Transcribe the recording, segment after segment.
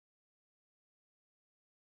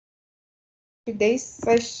Today's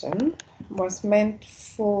session was meant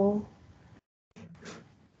for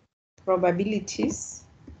probabilities.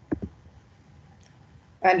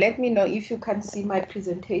 And let me know if you can see my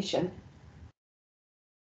presentation.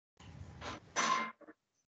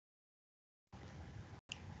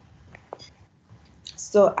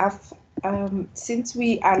 So since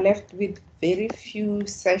we are left with very few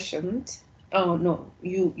sessions, oh no,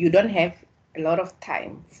 you don't have a lot of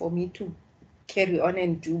time for me to carry on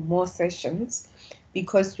and do more sessions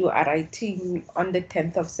because you are writing on the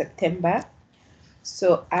 10th of September.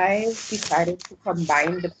 So I decided to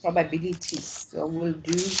combine the probabilities. So we'll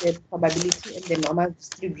do the probability and the normal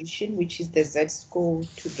distribution, which is the Z-score,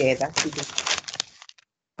 together today.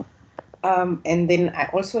 And then I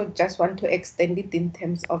also just want to extend it in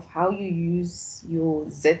terms of how you use your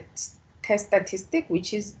Z-test statistic,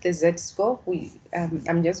 which is the Z-score.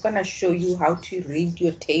 I'm just going to show you how to read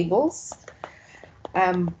your tables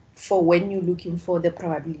for when you're looking for the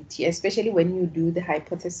probability, especially when you do the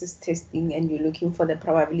hypothesis testing and you're looking for the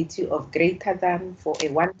probability of greater than for a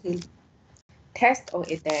one-tail test or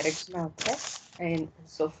a directional test, and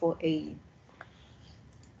also for a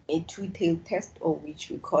two-tail test, or which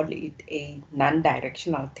we call it a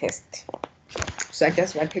non-directional test. So I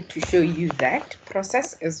just wanted to show you that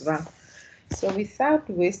process as well. So without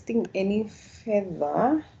wasting any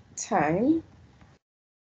further time,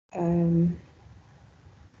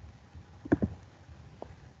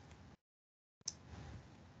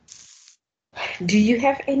 do you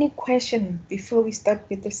have any question before we start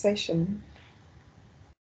with the session?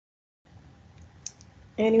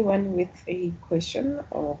 Anyone with a question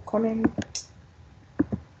or comment?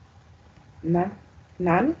 None?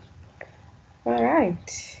 None? All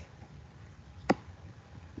right.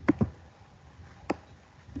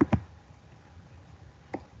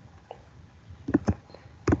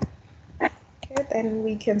 Okay, then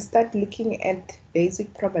we can start looking at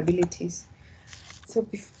basic probabilities. So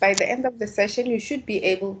by the end of the session, you should be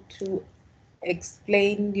able to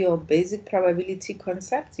explain your basic probability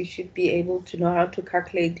concepts. You should be able to know how to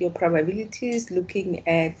calculate your probabilities, looking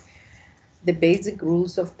at the basic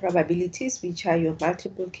rules of probabilities, which are your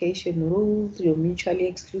multiplication rules, your mutually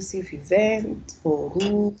exclusive event or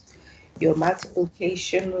rules, your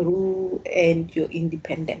multiplication rule, and your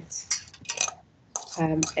independence.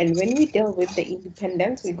 And when we deal with the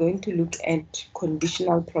independence, we're going to look at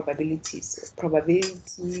conditional probabilities.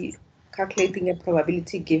 Probability, calculating a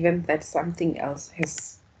probability given that something else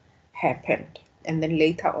has happened. And then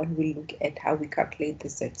later on, we'll look at how we calculate the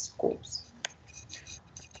Z-scores.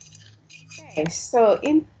 Okay, so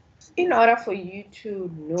in order for you to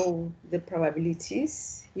know the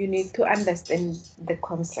probabilities, you need to understand the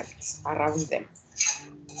concepts around them.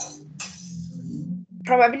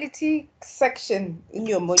 Probability section in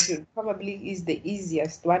your module probably is the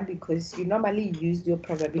easiest one because you normally use your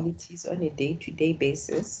probabilities on a day-to-day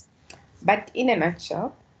basis. But in a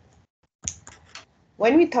nutshell,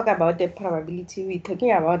 when we talk about the probability, we're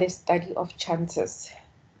talking about the study of chances.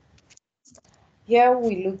 Here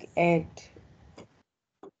we look at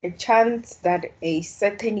a chance that a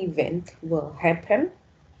certain event will happen,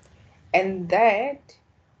 and that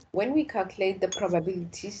when we calculate the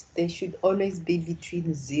probabilities, they should always be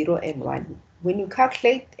between 0 and 1. When you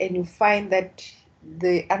calculate and you find that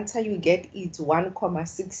the answer you get is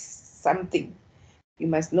 1,6 something, you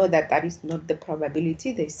must know that that is not the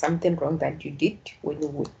probability. There's something wrong that you did when you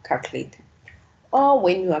would calculate. Or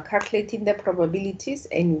when you are calculating the probabilities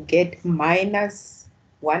and you get minus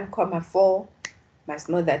 1,4, must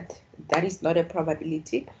know that that is not a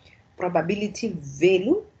probability. Probability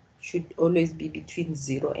value should always be between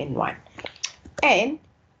 0 and 1. And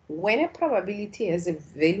when a probability has a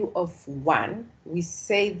value of 1, we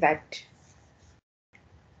say that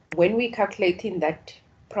when we're calculating that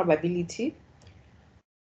probability,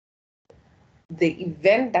 the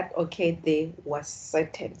event that occurred there was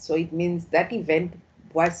certain. So it means that event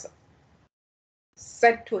was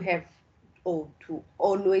said to have, or to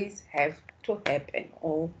always have to happen,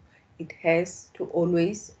 or it has to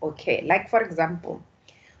always occur. Like, for example,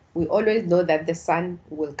 we always know that the sun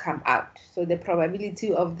will come out. So the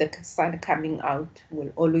probability of the sun coming out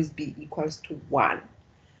will always be equals to 1.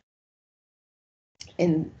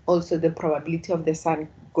 And also the probability of the sun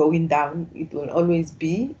going down, it will always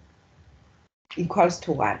be equals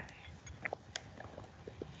to 1.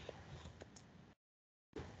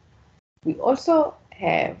 We also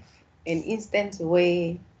have an instance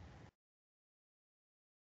where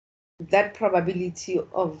that probability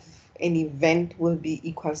of an event will be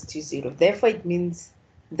equals to 0. Therefore, it means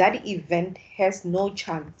that event has no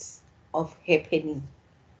chance of happening.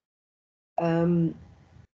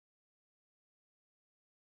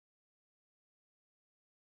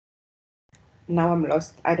 now I'm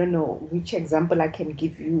lost. I don't know which example I can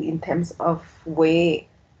give you in terms of where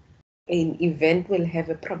an event will have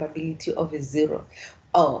a probability of a 0.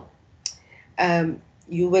 Oh,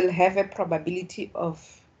 you will have a probability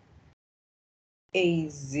of a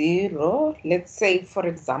 0. Let's say, for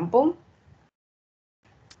example,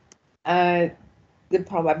 the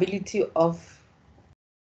probability of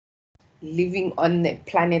living on the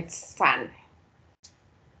planet's sun.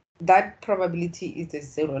 That probability is a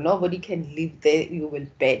 0. Nobody can live there, you will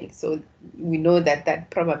burn. So we know that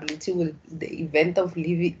that probability will, the event of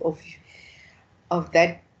living of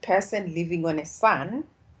that person living on a sun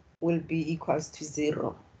will be equals to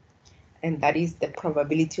 0. And that is the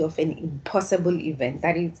probability of an impossible event.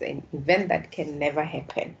 That is an event that can never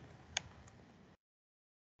happen.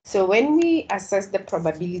 So when we assess the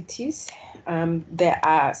probabilities, there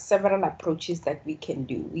are several approaches that we can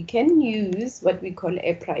do. We can use what we call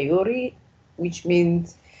a priori, which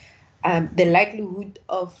means the likelihood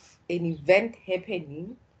of an event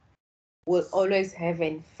happening will always have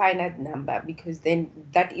a finite number, because then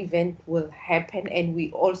that event will happen and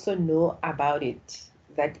we also know about it,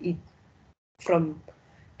 that it from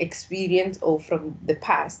experience or from the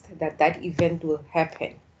past that that event will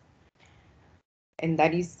happen. And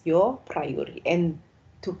that is your priori. And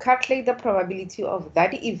to calculate the probability of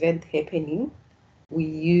that event happening, we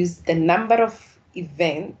use the number of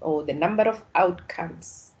events or the number of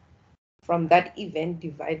outcomes from that event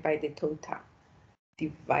divided by the total,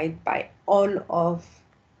 divide by all of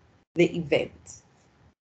the events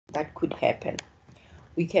that could happen.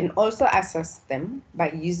 We can also assess them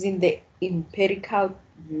by using the empirical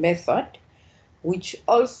method, which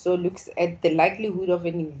also looks at the likelihood of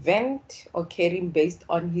an event occurring based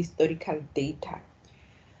on historical data.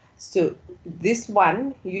 So this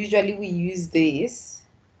one, usually we use this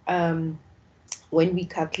when we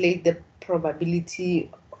calculate the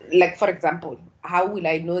probability. Like, for example, how will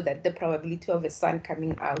I know that the probability of a sun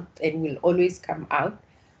coming out and will always come out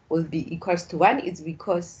will be equals to 1? It's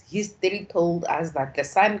because history told us that the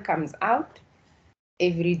sun comes out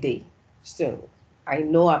every day. So I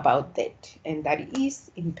know about that, and that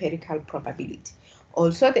is empirical probability.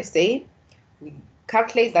 Also the same, we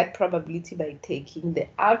calculate that probability by taking the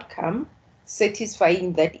outcome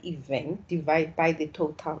satisfying that event divided by the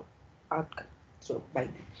total outcome. So by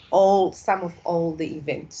sum of all the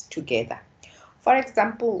events together. For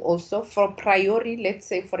example, also for priori, let's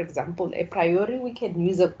say, for example, a priori, we can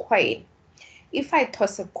use a coin. If I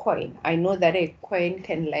toss a coin, I know that a coin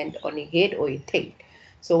can land on a head or a tail.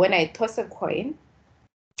 So when I toss a coin,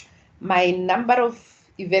 my number of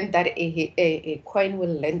events that a coin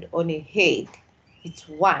will land on a head, it's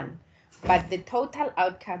 1. But the total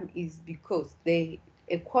outcome is because a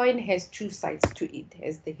coin has 2 sides to it,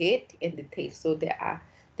 has the head and the tail. So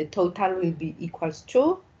the total will be equals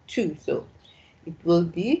to 2. So it will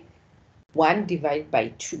be 1 divided by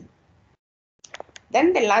 2.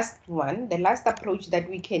 Then the last one, the last approach that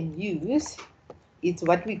we can use is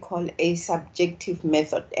what we call a subjective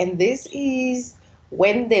method. And this is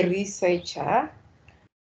when the researcher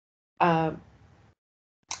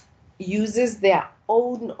uses their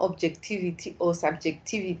own objectivity or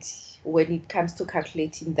subjectivity when it comes to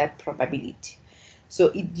calculating that probability. So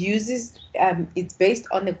it uses, it's based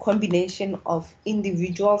on a combination of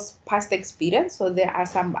individuals' past experience. So there are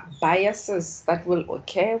some biases that will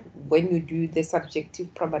occur when you do the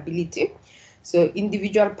subjective probability. So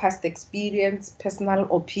individual past experience, personal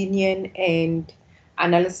opinion, and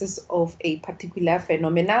analysis of a particular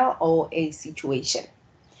phenomenon or a situation.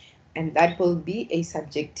 And that will be a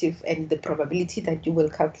subjective, and the probability that you will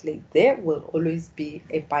calculate there will always be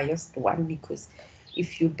a biased one, because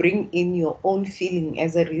if you bring in your own feeling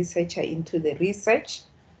as a researcher into the research,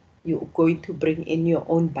 you're going to bring in your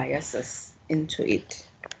own biases into it.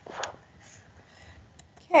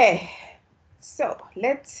 Okay, so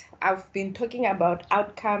I've been talking about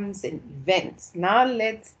outcomes and events. Now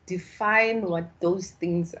let's define what those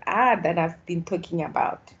things are that I've been talking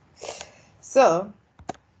about. So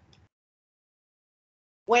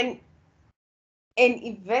when an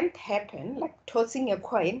event happens, like tossing a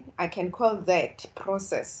coin, I can call that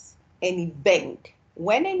process an event.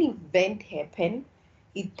 When an event happens,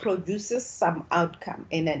 it produces some outcome,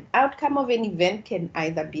 and an outcome of an event can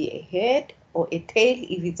either be a head or a tail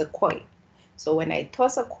if it's a coin. So when I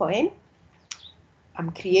toss a coin,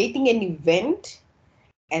 I'm creating an event,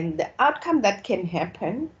 and the outcome that can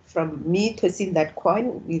happen from me tossing that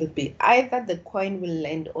coin will be either the coin will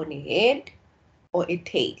land on a head or a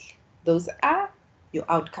tail. Those are your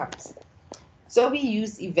outcomes. So we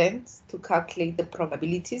use events to calculate the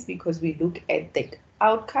probabilities, because we look at the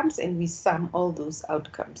outcomes and we sum all those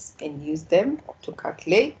outcomes and use them to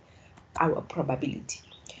calculate our probability.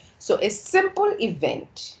 So a simple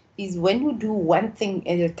event is when you do one thing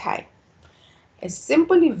at a time. A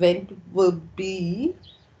simple event will be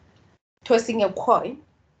tossing a coin.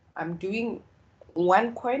 I'm doing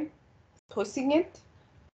one coin, tossing it.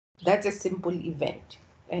 That's a simple event.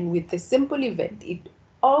 And with the simple event, it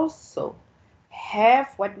also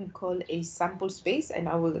have what we call a sample space, and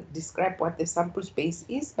I will describe what the sample space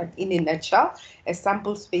is, but in a nutshell, a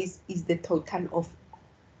sample space is the total of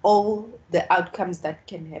all the outcomes that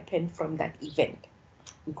can happen from that event.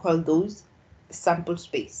 We call those sample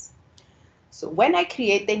space. So when I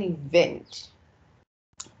create an event,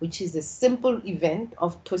 which is a simple event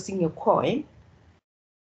of tossing a coin,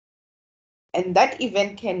 and that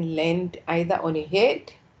event can land either on a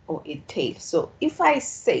head or a tail. So if I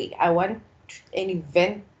say I want an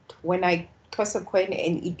event when I toss a coin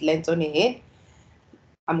and it lands on a head,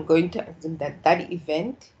 I'm going to assume that that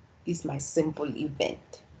event is my simple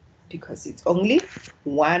event because it's only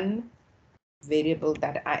one variable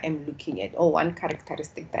that I am looking at, or one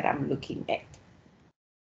characteristic that I'm looking at.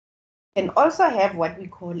 And also have what we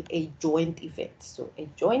call a joint event. So a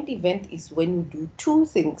joint event is when you do two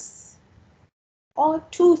things, or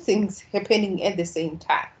two things happening at the same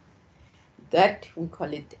time. That we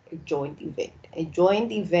call it a joint event. A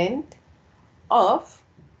joint event of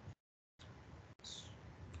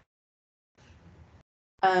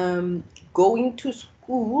going to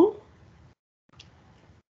school.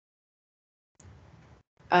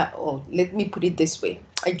 Or let me put it this way.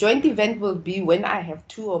 A joint event will be when I have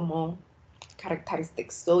two or more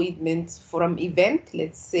characteristics. So it means from event,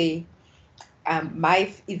 let's say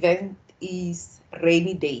my event is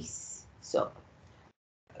rainy days. So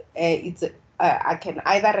I can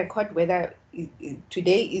either record whether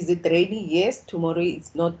today is it rainy, yes, tomorrow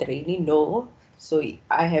it's not rainy, no. So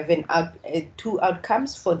I have two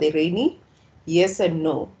outcomes for the rainy, yes and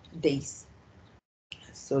no days.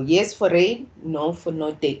 So yes for rain, no for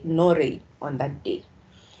no rain on that day.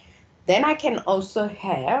 Then I can also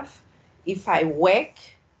have, if I work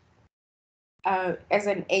as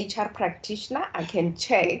an HR practitioner, I can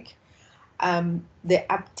check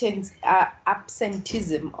the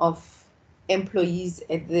absenteeism of employees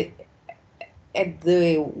at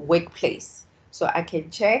the workplace. So I can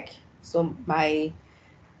check. So my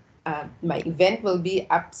event will be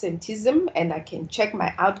absenteeism, and I can check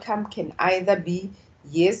my outcome can either be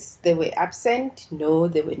yes, they were absent, no,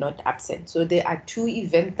 they were not absent. So there are two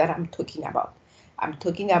events that I'm talking about. I'm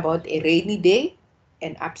talking about a rainy day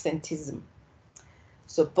and absenteeism.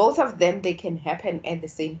 So both of them, they can happen at the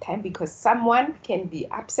same time because someone can be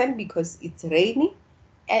absent because it's rainy,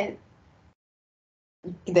 and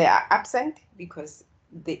they are absent because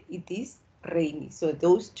it is rainy. So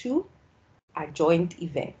those two are joint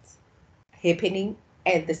events happening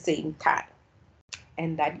at the same time,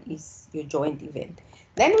 and that is your joint event.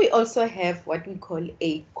 Then we also have what we call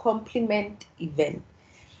a complement event.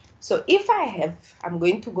 So if I'm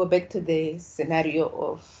going to go back to the scenario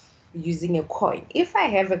of using a coin. If I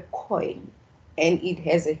have a coin and it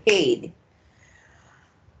has a head,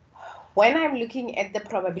 when I'm looking at the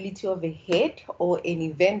probability of a head or an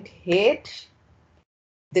event head,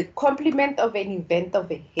 the complement of an event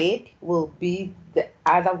of a head will be the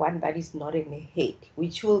other one that is not in a head,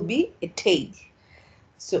 which will be a tail.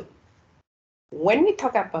 So when we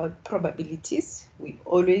talk about probabilities, we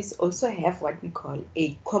always also have what we call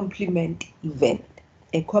a complement event.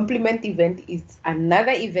 A complement event is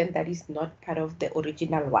another event that is not part of the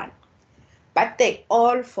original one, but they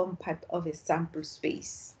all form part of a sample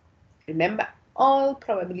space. Remember, all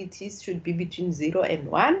probabilities should be between 0 and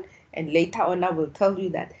 1, and later on I will tell you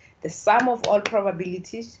that the sum of all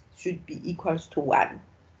probabilities should be equals to 1.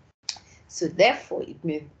 So therefore, it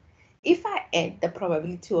means if I add the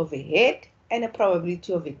probability of a head and a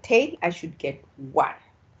probability of a tail, I should get 1,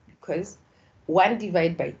 because 1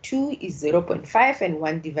 divided by 2 is 0.5, and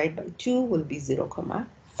 1 divided by 2 will be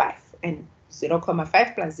 0.5, and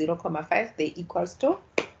 0.5 plus 0.5, they equals to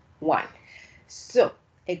 1. So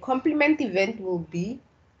a complement event will be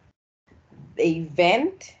the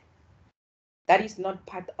event that is not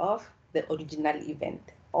part of the original event,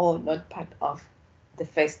 or not part of the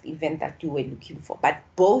first event that you were looking for, but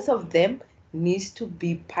both of them needs to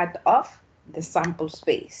be part of the sample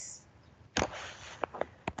space.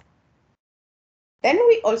 Then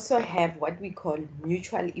we also have what we call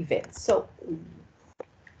mutual events. So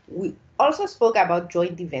we also spoke about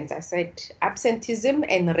joint events. I said absenteeism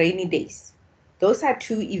and rainy days. Those are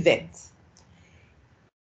two events.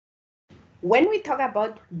 When we talk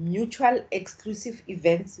about mutual exclusive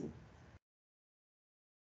events,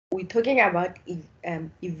 we're talking about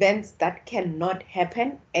events that cannot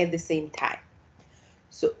happen at the same time.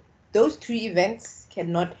 So those two events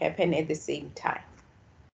cannot happen at the same time.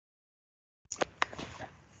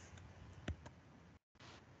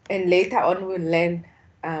 And later on, we'll learn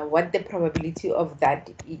what the probability of that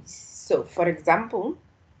is. So, for example,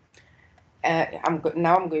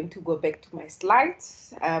 now I'm going to go back to my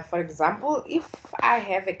slides. For example, if I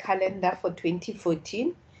have a calendar for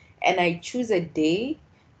 2014 and I choose a day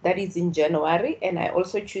that is in January and I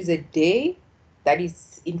also choose a day that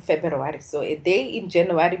is in February. So a day in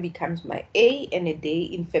January becomes my A and a day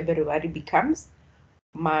in February becomes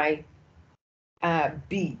my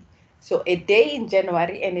B. So a day in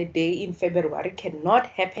January and a day in February cannot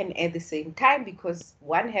happen at the same time because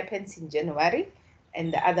one happens in January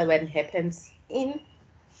and the other one happens in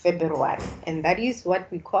February. And that is what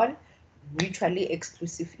we call mutually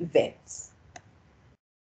exclusive events.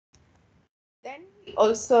 Then we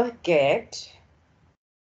also get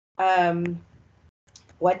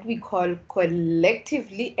what we call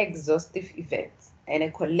collectively exhaustive events. And a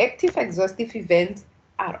collective exhaustive event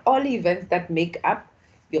are all events that make up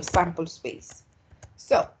your sample space.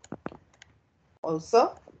 So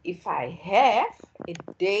also, if I have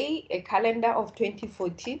a calendar of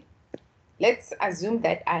 2014, let's assume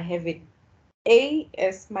that I have A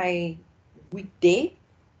as my weekday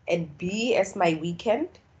and B as my weekend,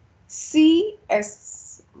 C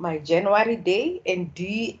as my January day, and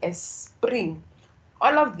D as spring.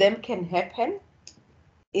 All of them can happen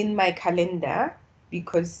in my calendar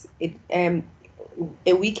because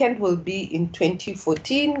a weekend will be in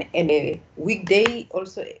 2014 and a weekday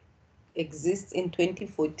also exists in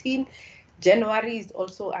 2014. January is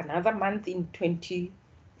also another month in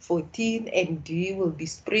 2014 and D will be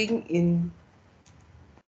spring in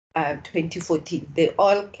 2014. They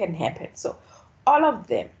all can happen. So all of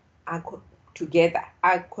them are together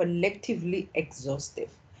are collectively exhaustive.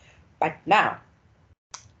 But now,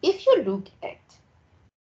 if you look at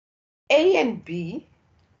A and B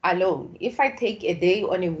alone, if I take a day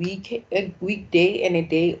on a weekday and a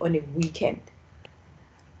day on a weekend,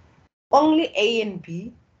 only A and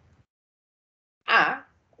B are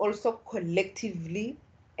also collectively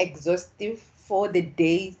exhaustive for the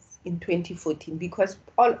days in 2014 because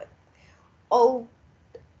all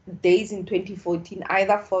days in 2014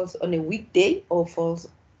 either falls on a weekday or falls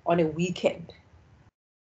on a weekend.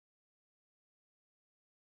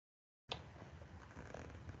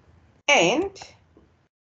 And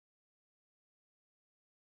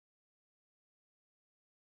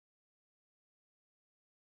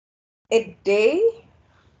a day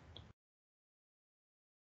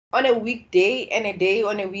on a weekday and a day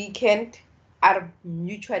on a weekend are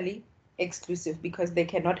mutually exclusive because they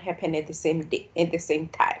cannot happen at the same day, at the same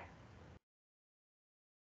time.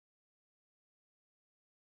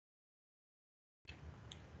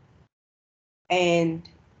 And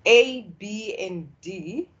A, B, and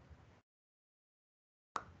D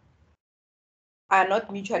are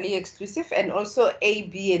not mutually exclusive, and also A,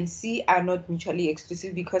 B, and C are not mutually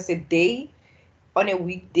exclusive because a day on a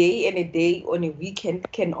weekday and a day on a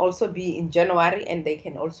weekend can also be in January and they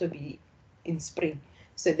can also be in spring.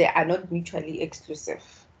 So they are not mutually exclusive.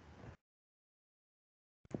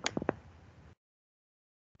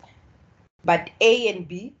 But A and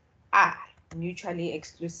B are mutually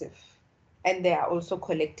exclusive and they are also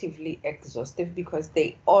collectively exhaustive because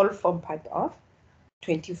they all form part of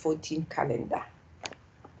 2014 calendar.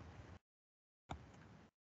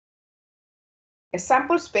 A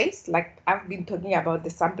sample space, like I've been talking about, the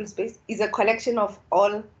sample space is a collection of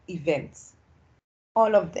all events,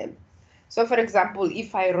 all of them. So for example,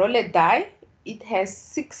 if I roll a die, it has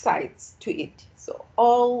 6 sides to it. So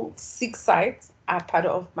all 6 sides are part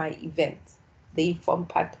of my event. They form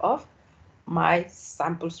part of my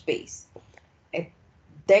sample space. A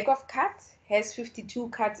deck of cards has 52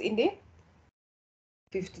 cards in it.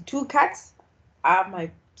 52 cards are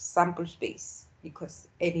my sample space because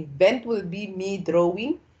an event will be me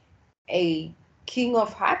drawing a king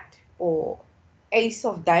of heart or ace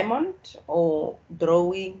of diamond or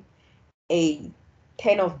drawing a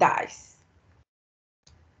 10 of dice.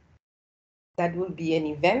 That will be an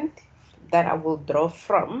event that I will draw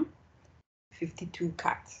from 52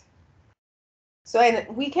 cards. So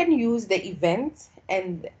we can use the event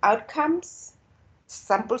and outcomes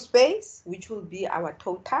sample space, which will be our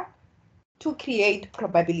total, to create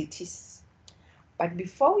probabilities. But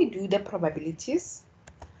before we do the probabilities,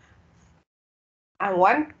 I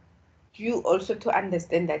want you also to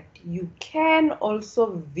understand that you can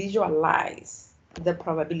also visualize the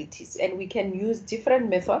probabilities, and we can use different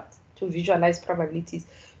methods to visualize probabilities.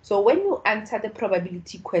 So when you answer the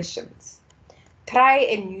probability questions, try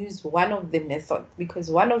and use one of the methods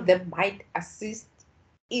because one of them might assist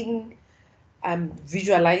in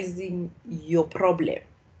visualizing your problem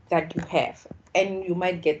that you have, and you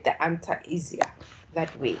might get the answer easier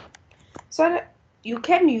that way. So you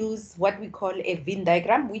can use what we call a Venn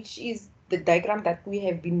diagram, which is the diagram that we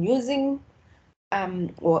have been using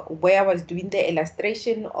or where I was doing the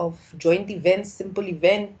illustration of joint events, simple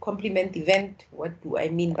event, complement event. What do I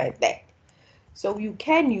mean by that? So you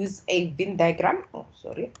can use a Venn diagram. Oh,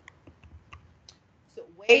 sorry. So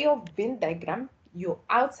where your Venn diagram, your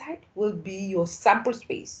outside will be your sample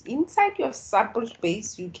space. Inside your sample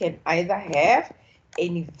space, you can either have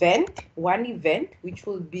an event, one event, which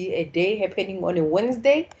will be a day happening on a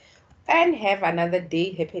Wednesday, and have another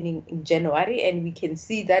day happening in January, and we can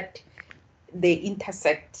see that they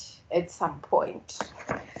intersect at some point.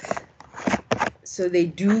 So they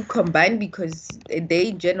do combine, because a day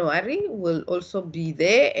in January will also be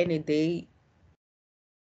there, and a day,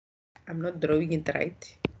 I'm not drawing it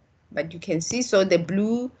right, but you can see, so the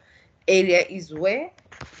blue area is where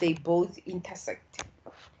they both intersect,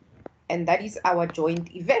 and that is our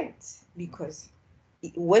joint event, because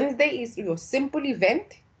Wednesday is your simple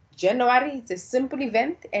event, January is a simple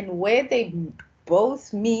event, and where they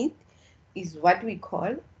both meet is what we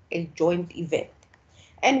call a joint event.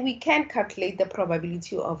 And we can calculate the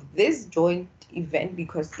probability of this joint event,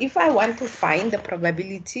 because if I want to find the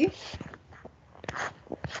probability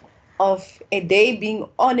of a day being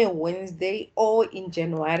on a Wednesday or in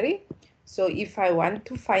January, so if I want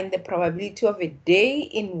to find the probability of a day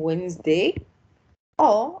in Wednesday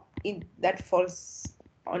or that falls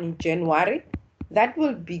on January, that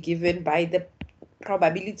will be given by the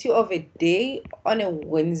probability of a day on a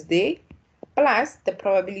Wednesday plus the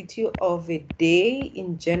probability of a day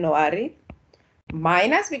in January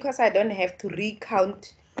minus, because I don't have to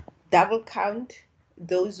recount, double count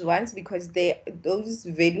those ones, because those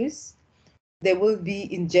values, they will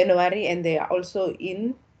be in January and they are also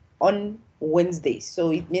on Wednesday.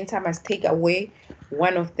 So it means I must take away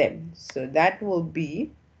one of them. So that will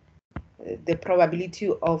be the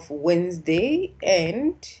probability of Wednesday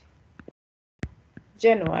and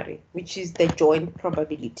January, which is the joint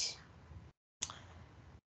probability.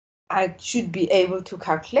 I should be able to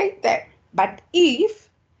calculate that. But if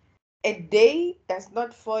a day does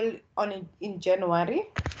not fall in January,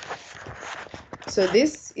 so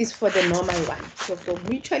this is for the normal one. So for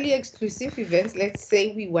mutually exclusive events, let's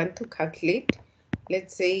say we want to calculate,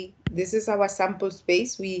 let's say this is our sample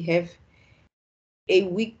space. We have a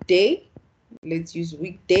weekday, let's use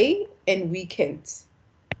weekday and weekends.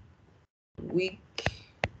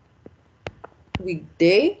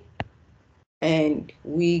 Weekday and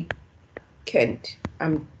weekend.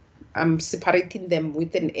 I'm separating them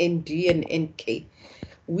with an ND and NK.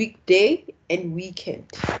 Weekday and weekend.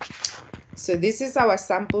 So this is our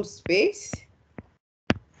sample space.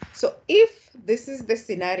 So if this is the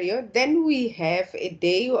scenario, then we have a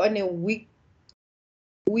day on a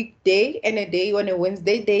weekday and a day on a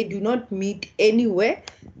Wednesday. They do not meet anywhere.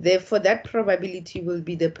 Therefore, that probability will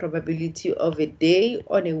be the probability of a day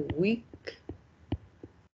on a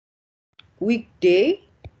weekday,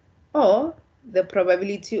 or the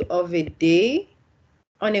probability of a day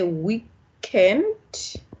on a weekend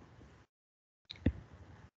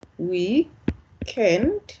will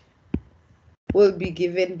be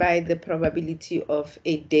given by the probability of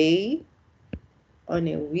a day on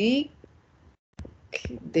a weekday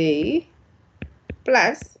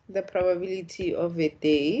plus the probability of a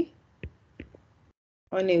day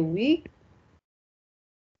on a weekend,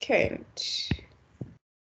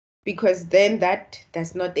 because then that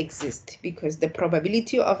does not exist, because the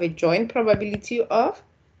probability of a joint probability of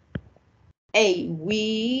a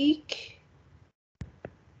weekday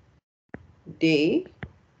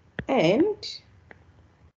and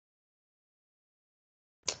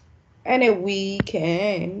a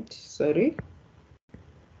weekend,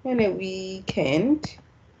 and a weekend,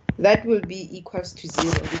 that will be equals to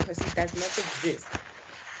 0, because it does not exist.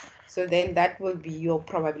 So then that will be your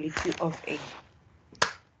probability of a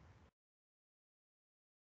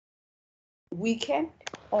weekend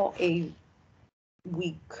or a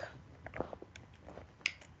week.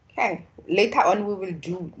 Okay, later on we will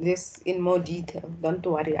do this in more detail. Don't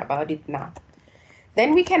worry about it now.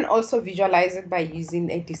 Then we can also visualize it by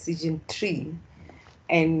using a decision tree.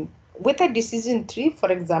 And with a decision tree,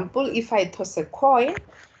 for example, if I toss a coin,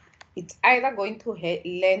 it's either going to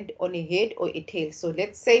land on a head or a tail. So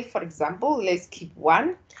let's say, for example, let's keep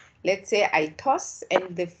one. Let's say I toss,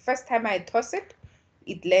 and the first time I toss it,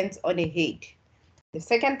 it lands on a head. The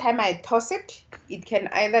second time I toss it, it can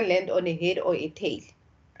either land on a head or a tail.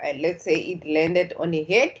 Let's say it landed on a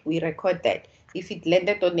head, we record that. If it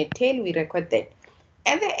landed on a tail, we record that.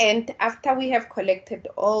 At the end, after we have collected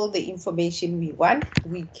all the information we want,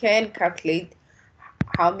 we can calculate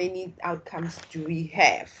how many outcomes do we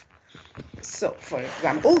have. So for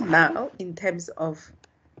example, now in terms of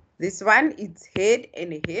this one, it's head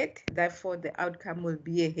and a head, therefore the outcome will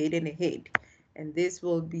be a head and a head. And this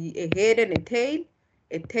will be a head and a tail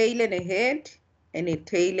and a head, and a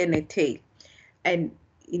tail and a tail. And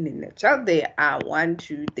in a nutshell, there are 1,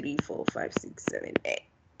 2, 3, 4, 5, 6, 7,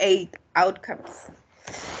 8 outcomes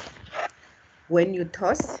when you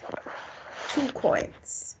toss 2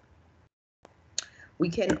 coins. We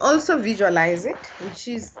can also visualize it, which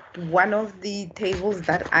is one of the tables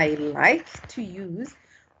that I like to use,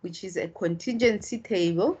 which is a contingency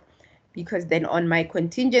table, because then on my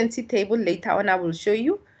contingency table, later on I will show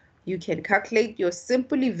you, you can calculate your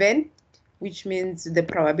simple event, which means the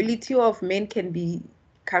probability of men can be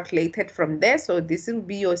calculated from there. So this will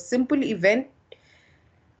be your simple event,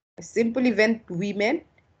 a simple event women,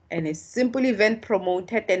 and a simple event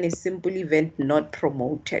promoted, and a simple event not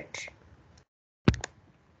promoted.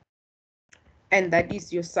 And that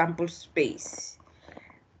is your sample space.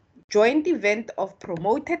 Joint event of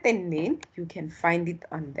promoted and men, you can find it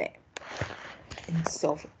on there, and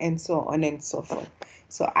so on and so forth.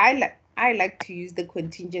 So I like to use the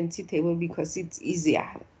contingency table because it's easier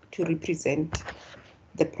to represent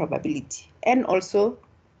the probability, and also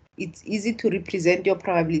it's easy to represent your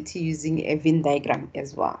probability using a Venn diagram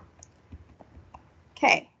as well.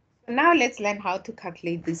 Okay, now let's learn how to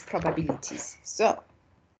calculate these probabilities. So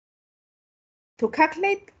to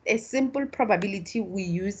calculate a simple probability, we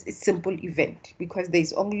use a simple event because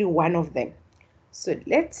there's only one of them. So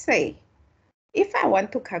let's say if I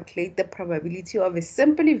want to calculate the probability of a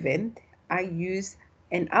simple event, I use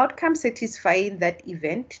an outcome satisfying that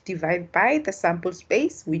event divided by the sample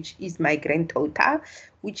space, which is my grand total,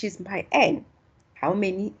 which is my n, how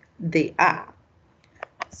many they are.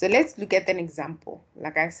 So let's look at an example.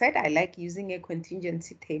 Like I said, I like using a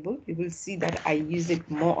contingency table. You will see that I use it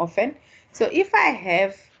more often. So if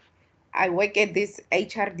I work at this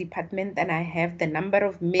HR department, and I have the number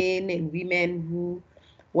of men and women who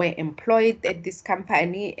were employed at this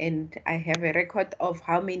company, and I have a record of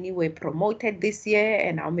how many were promoted this year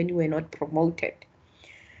and how many were not promoted.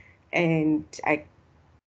 And I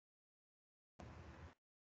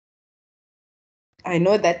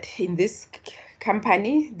know that in this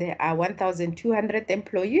company, there are 1,200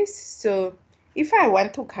 employees. So if I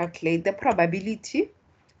want to calculate the probability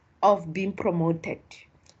of being promoted,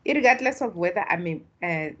 regardless of whether I'm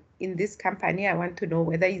in this company, I want to know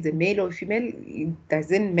whether it's a male or female, it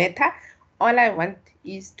doesn't matter. All I want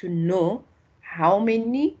is to know how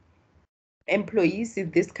many employees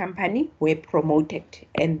in this company were promoted.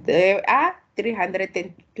 And there are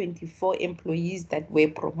 324 employees that were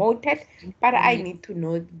promoted, but I need to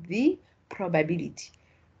know the probability.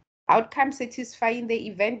 Outcome satisfying the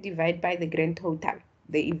event divided by the grand total.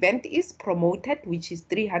 The event is promoted, which is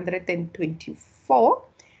 324,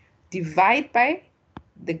 divided by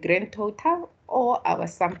the grand total, or our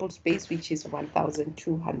sample space, which is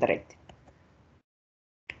 1,200.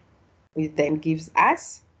 Which then gives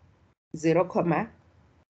us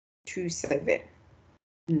 0.27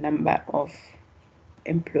 number of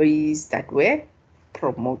employees that were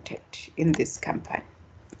promoted in this company.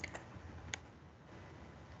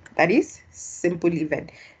 That is simple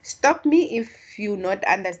event. Stop me if you're not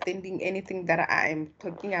understanding anything that I am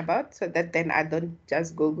talking about, so that then I don't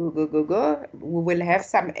just go. We will have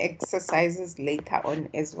some exercises later on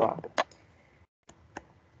as well.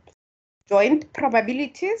 Joint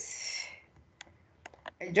probabilities.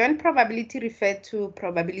 A joint probability refers to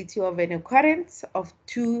probability of an occurrence of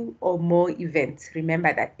 2 or more events.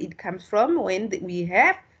 Remember that it comes from when we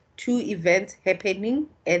have 2 events happening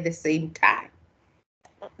at the same time.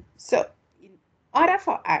 So in order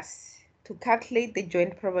for us to calculate the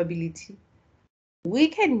joint probability, we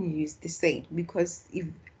can use the same, because if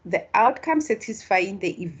the outcome satisfying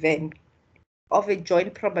the event of a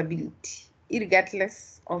joint probability,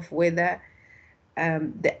 regardless of whether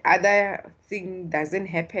the other thing doesn't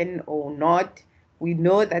happen or not, we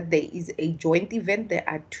know that there is a joint event. There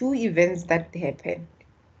are 2 events that happen.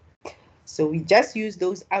 So we just use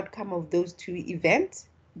those outcome of those 2 events,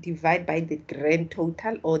 divide by the grand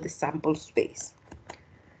total or the sample space.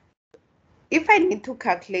 If I need to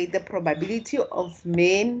calculate the probability of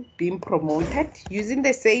men being promoted using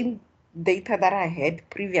the same data that I had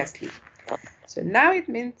previously, so now it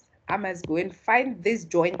means I must go and find this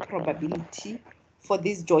joint probability for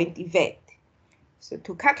this joint event. So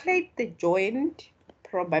to calculate the joint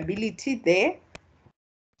probability there,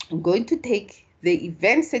 I'm going to take the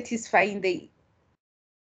event satisfying the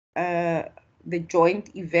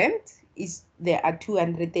joint event is there are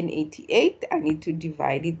 288. I need to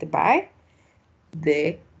divide it by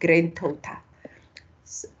the grand total.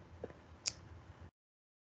 So,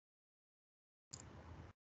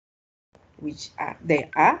 which are, there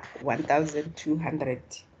are 1,200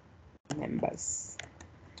 members.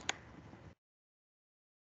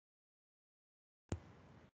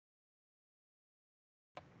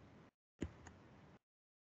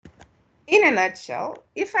 In a nutshell,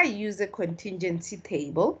 if I use a contingency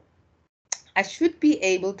table, I should be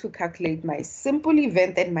able to calculate my simple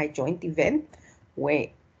event and my joint event, where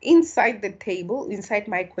inside the table, inside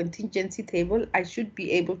my contingency table, I should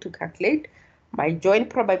be able to calculate my joint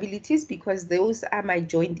probabilities because those are my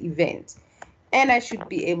joint events. And I should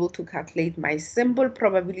be able to calculate my simple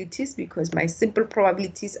probabilities because my simple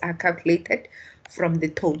probabilities are calculated from the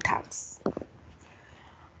totals.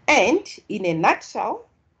 And in a nutshell,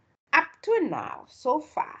 up to now, so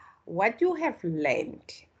far, what you have learned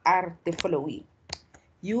are the following.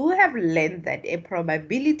 You have learned that a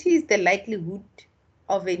probability is the likelihood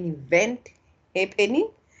of an event happening,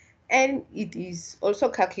 and it is also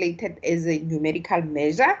calculated as a numerical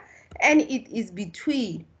measure, and it is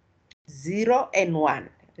between 0 and 1.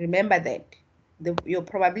 Remember that. Your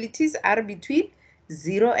probabilities are between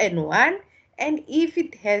 0 and 1, and if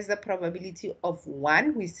it has a probability of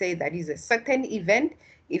 1, we say that is a certain event.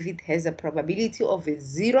 If it has a probability of a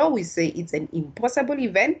 0, we say it's an impossible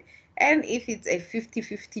event. And if it's a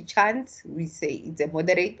 50-50 chance, we say it's a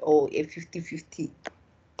moderate or a 50-50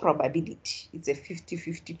 probability. It's a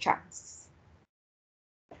 50-50 chance.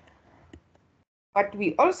 What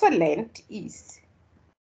we also learned is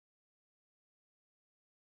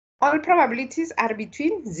all probabilities are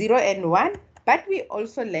between 0 and 1, but we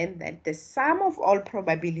also learned that the sum of all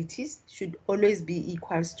probabilities should always be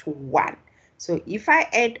equals to 1. So if I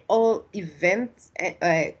add all events,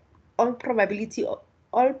 all probabilities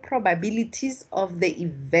of the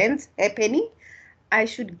events happening, I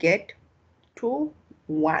should get to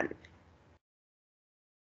 1.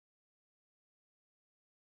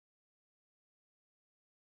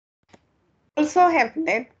 Also have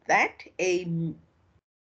learned that a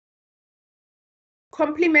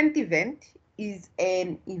complement event is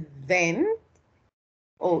an event,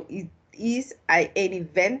 or it is an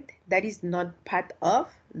event that is not part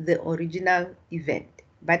of the original event,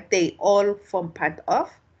 but they all form part of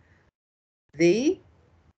the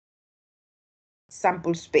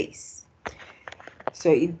sample space.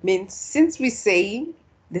 So it means, since we say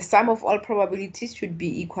the sum of all probabilities should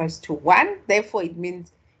be equals to 1, therefore it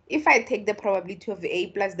means if I take the probability of A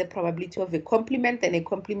plus the probability of a complement, then a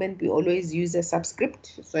complement we always use a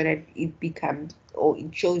subscript so that it becomes, or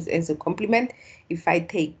it shows as a complement. If I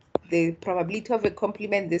take the probability of a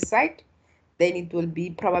complement this side, then it will be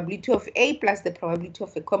probability of A plus the probability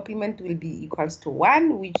of a complement will be equals to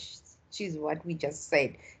 1, which is what we just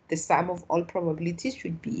said. The sum of all probabilities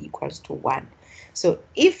should be equals to 1. So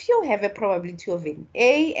if you have a probability of an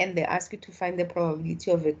A and they ask you to find the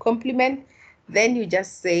probability of a complement, then you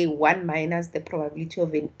just say 1 minus the probability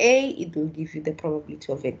of an A, it will give you the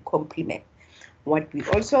probability of a complement. What we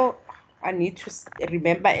also need to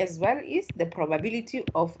remember as well is the probability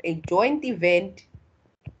of a joint event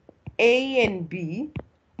A and B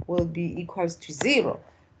will be equals to 0.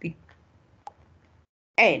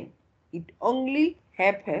 And it only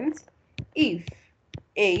happens if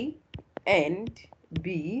A and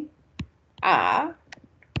B are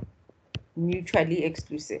mutually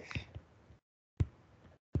exclusive.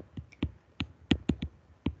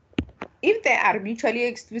 If they are mutually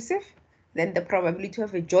exclusive, then the probability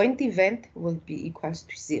of a joint event will be equals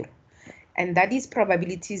to 0. And that is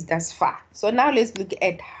probabilities thus far. So now let's look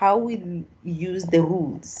at how we use the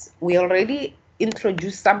rules. We already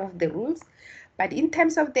introduced some of the rules, but in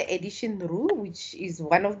terms of the addition rule, which is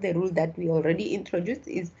one of the rules that we already introduced,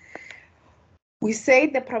 is we say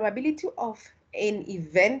the probability of an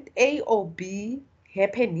event A or B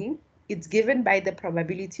happening is given by the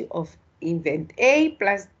probability of event A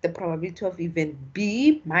plus the probability of event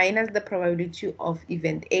B minus the probability of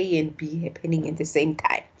event A and B happening at the same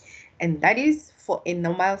time. And that is for a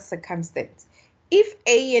normal circumstance. If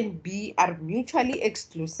A and B are mutually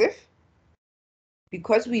exclusive,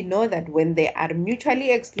 because we know that when they are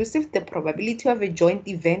mutually exclusive, the probability of a joint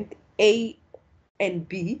event A and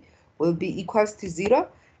B will be equals to 0,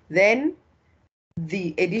 then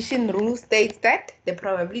the addition rule states that the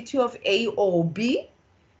probability of A or B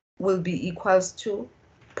will be equals to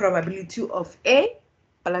probability of A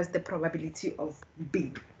plus the probability of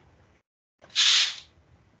B.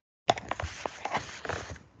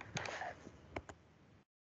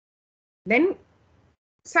 Then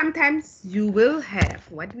sometimes you will have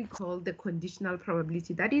what we call the conditional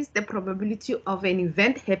probability. That is the probability of an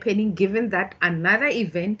event happening given that another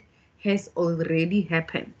event has already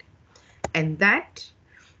happened. And that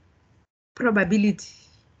probability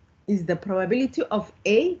is the probability of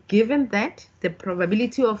A given that the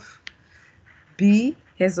probability of B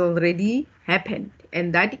has already happened.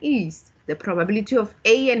 And that is the probability of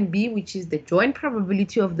A and B, which is the joint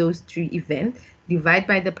probability of those three events, divided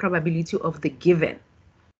by the probability of the given.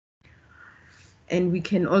 And we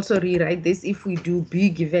can also rewrite this. If we do B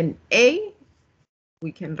given A,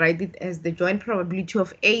 we can write it as the joint probability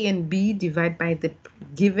of A and B divided by the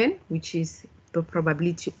given, which is the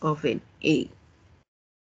probability of an A.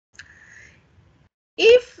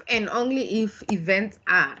 If and only if events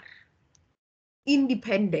are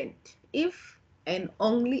independent, if and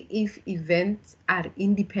only if events are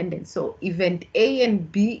independent. So event A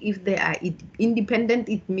and B, if they are independent,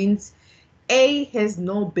 it means A has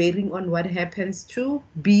no bearing on what happens to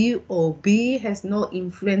B, or B has no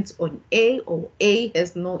influence on A, or A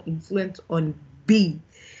has no influence on B.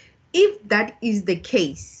 If that is the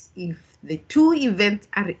case, if the two events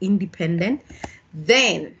are independent,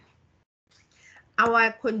 then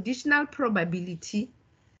our conditional probability,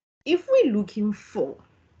 if we're looking for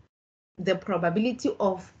the probability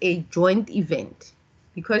of a joint event,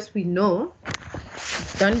 because we know,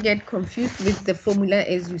 don't get confused with the formula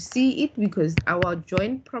as you see it, because our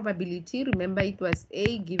joint probability, remember it was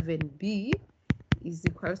A given B, is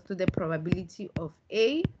equals to the probability of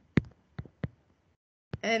A,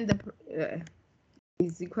 and the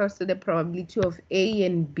is equals to the probability of A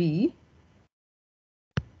and B,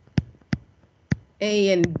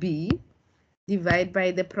 divided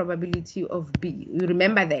by the probability of B. You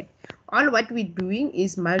remember that all what we're doing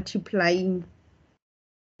is multiplying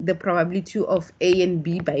the probability of A and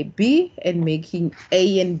B by B and making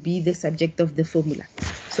A and B the subject of the formula.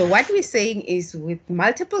 So what we're saying is, with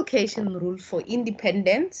multiplication rule for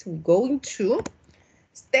independence, we're going to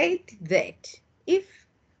state that if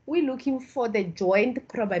we're looking for the joint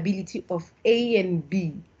probability of A and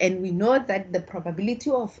B, and we know that the probability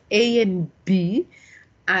of A and B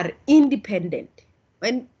are independent,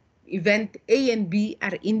 when event A and B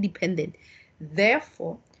are independent,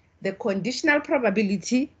 therefore the conditional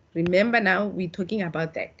probability, remember now we're talking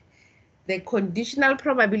about that, the conditional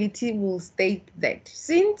probability will state that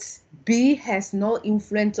since B has no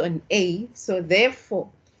influence on A, so therefore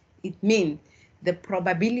it means the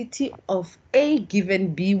probability of A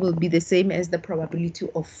given B will be the same as the probability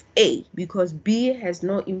of A, because B has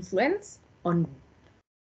no influence on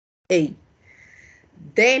A.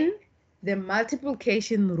 Then the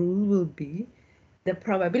multiplication rule will be the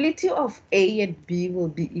probability of A and B will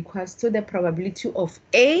be equals to the probability of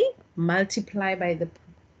A multiplied by the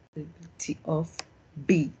probability of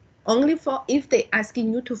B. Only for if they're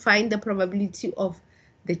asking you to find the probability of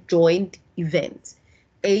the joint events,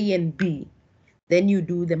 A and B, then you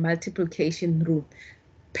do the multiplication rule.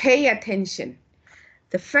 Pay attention.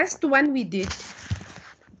 The first one we did,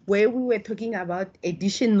 where we were talking about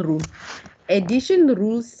addition rule. Addition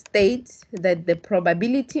rule states that the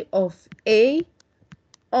probability of A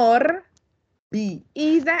or B,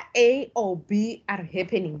 either A or B are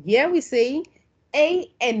happening. Here we say A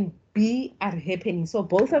and B are happening. So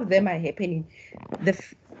both of them are happening.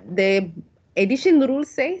 The addition rule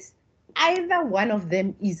says either one of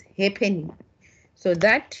them is happening. So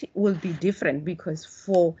that will be different, because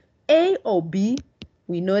for A or B,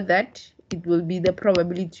 we know that it will be the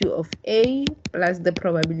probability of A plus the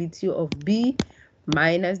probability of B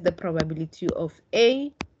minus the probability of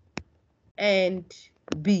A and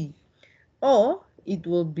B. Or it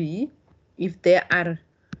will be, if they are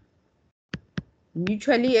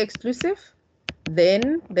mutually exclusive,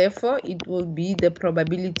 then therefore it will be the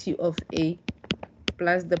probability of A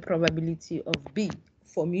plus the probability of B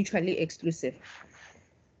for mutually exclusive.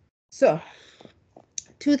 So,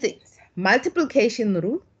 two things. Multiplication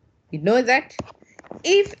rule, we know that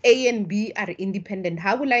if A and B are independent,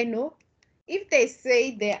 how will I know? If they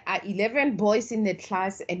say there are 11 boys in a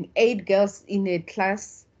class and 8 girls in a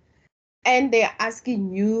class, and they're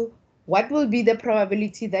asking you what will be the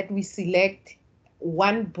probability that we select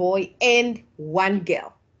one boy and one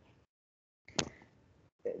girl.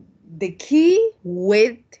 The key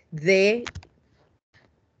with there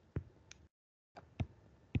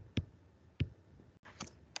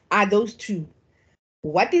are those two.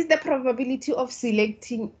 What is the probability of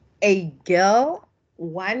selecting a girl,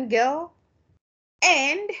 one girl,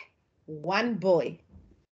 and one boy?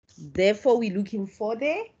 Therefore, we're looking for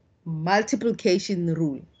the multiplication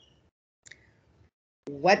rule.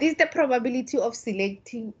 What is the probability of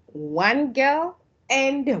selecting one girl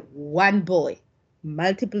and one boy?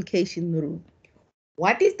 multiplication rule.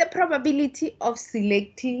 What is the probability of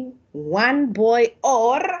selecting one boy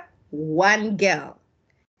or one girl?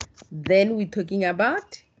 Then we're talking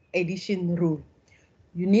about addition rule.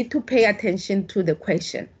 You need to pay attention to the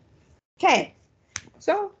question. Okay,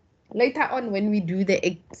 so later on when we do the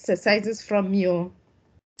exercises from your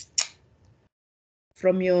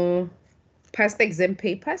past exam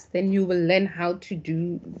papers, then you will learn how to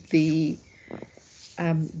do the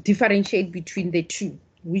differentiate between the two.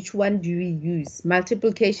 Which one do we use,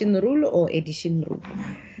 multiplication rule or addition rule?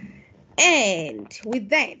 And with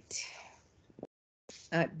that,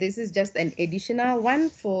 this is just an additional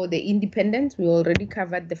one for the independent. We already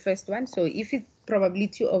covered the first one. So if it's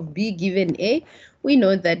probability of B given A, we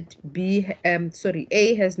know that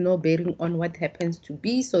A has no bearing on what happens to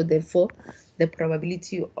B. So therefore, the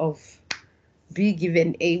probability of B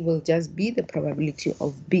given A will just be the probability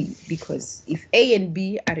of B, because if A and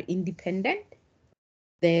B are independent,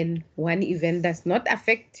 then one event does not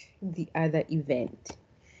affect the other event.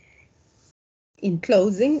 In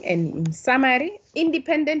closing and in summary,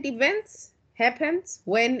 independent events happens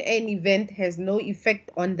when an event has no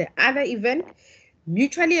effect on the other event.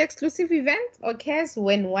 Mutually exclusive event occurs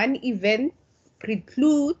when one event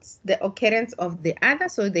precludes the occurrence of the other,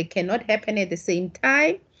 so they cannot happen at the same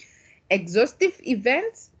time. Exhaustive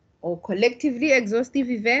events or collectively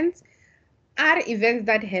exhaustive events are events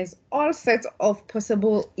that has all sets of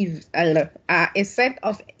possible, a set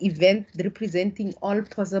of events representing all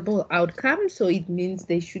possible outcomes. So it means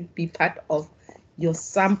they should be part of your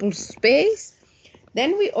sample space.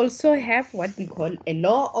 Then we also have what we call a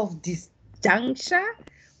law of disjuncture,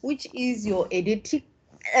 which is your addictive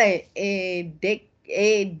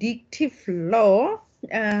law,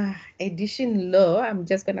 addition law. I'm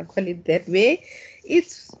just gonna call it that way.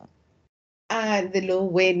 It's the law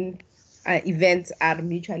when events are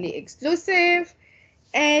mutually exclusive.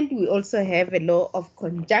 And we also have a law of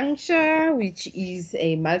conjuncture, which is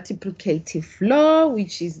a multiplicative law,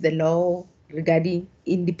 which is the law regarding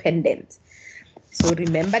independence. So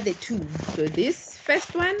remember the two. So this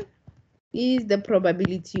first one is the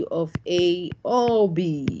probability of A or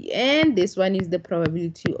B, and this one is the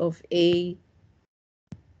probability of A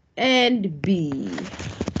and B.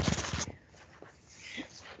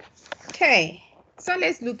 Okay, so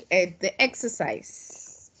let's look at the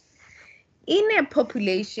exercise. In a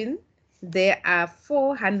population, there are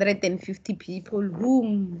 450 people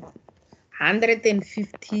whom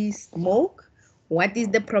 150 smoke. What is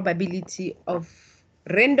the probability of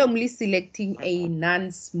randomly selecting a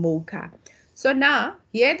non-smoker? So now,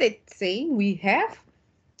 here they're saying we have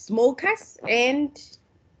smokers and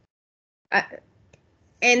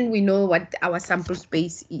we know what our sample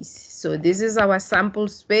space is. So this is our sample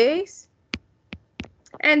space.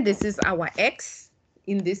 And this is our X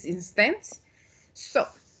in this instance. So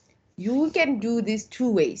you can do this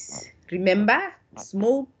two ways. Remember,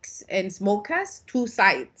 smokes and smokers, two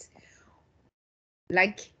sides,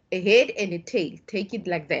 like a head and a tail. Take it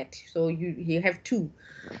like that. So you have two.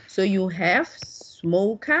 So you have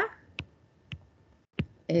smoker,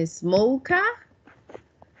 a smoker,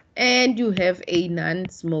 and you have a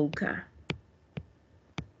non-smoker.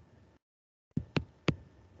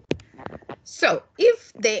 So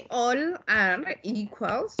if they all are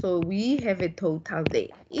equal, so we have a total there.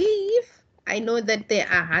 If I know that there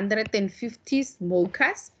are 150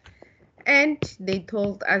 smokers and they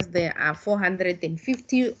told us there are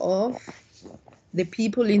 450 of the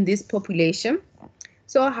people in this population.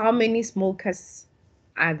 So how many smokers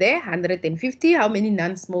are there? 150. How many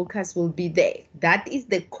non-smokers will be there? That is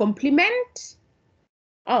the complement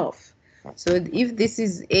of. So if this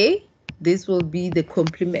is A, this will be the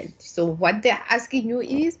complement. So what they're asking you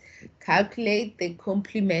is calculate the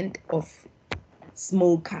complement of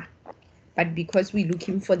smoker. But because we're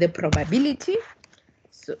looking for the probability,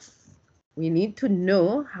 so we need to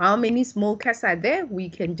know how many smokers are there. We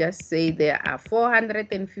can just say there are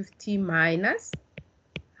 450 minus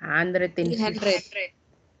 150. 300.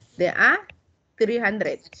 There are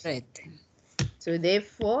 300. So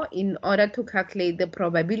therefore, in order to calculate the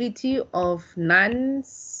probability of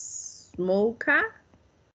non-smoker,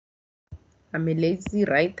 I'm a lazy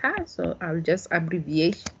writer, so I'll just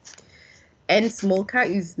abbreviate. And smoker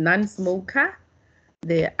is non-smoker.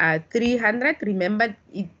 There are 300. Remember,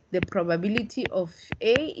 the probability of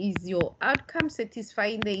A is your outcome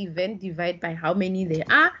satisfying the event divided by how many there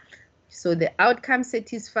are. So the outcome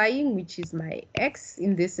satisfying, which is my X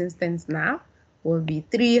in this instance now, will be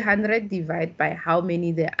 300 divided by how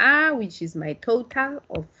many there are, which is my total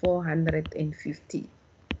of 450.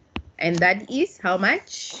 And that is how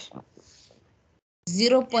much?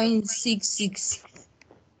 0.66.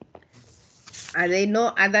 Are there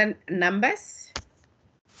no other numbers?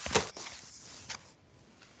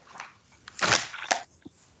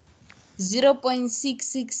 Zero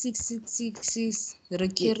 0.666666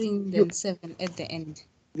 recurring, Yes, then 7 at the end.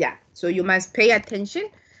 yeah, so you must pay attention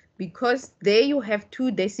because there you have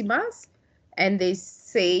 2 decimals and they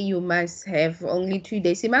say you must have only 2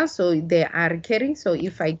 decimals, so they are recurring. So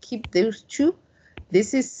if I keep those 2,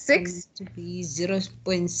 this is 6 to be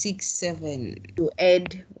 0.67. You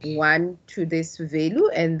add 1 to this value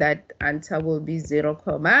and that answer will be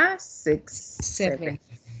 0.67.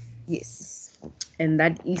 Yes, and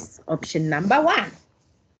that is option number 1.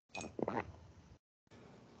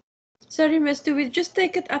 Sorry, Miss, do we just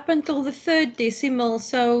take it up until the 3rd decimal?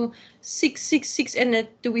 So 666, and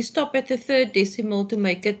do we stop at the 3rd decimal to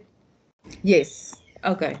make it? Yes.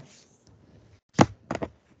 Okay.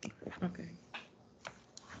 Okay.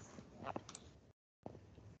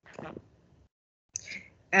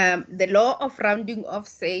 The law of rounding off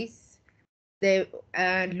says they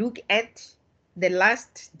look at the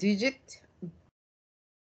last digit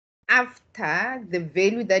after the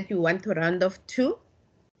value that you want to round off to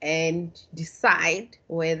and decide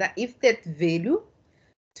whether if that value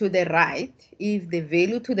to the right,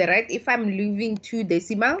 if I'm leaving 2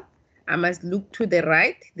 decimal, I must look to the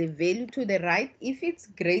right, the value to the right. If it's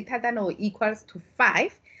greater than or equals to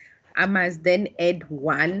 5, I must then add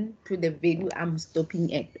 1 to the value I'm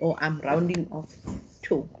stopping at or I'm rounding off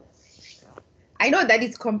to. I know that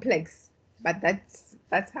it's complex, but that's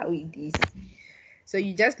how it is. So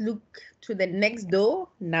you just look to the next door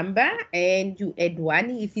number and you add 1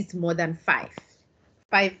 if it's more than 5.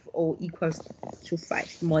 5 or equals to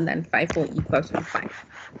 5, more than 5 or equals to 5.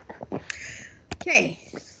 Okay.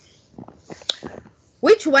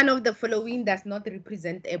 Which one of the following does not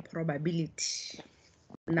represent a probability?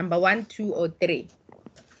 Number 1, 2, or 3.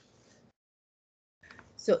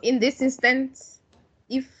 So in this instance,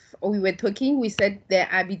 if we were talking, we said there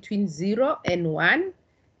are between 0 and 1.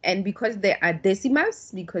 And because there are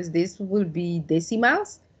decimals, because this will be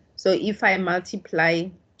decimals, so if I multiply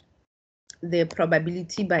the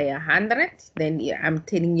probability by 100, then I'm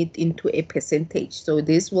turning it into a percentage. So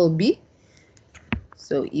this will be,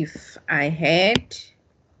 so if I had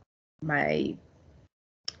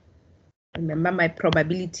remember my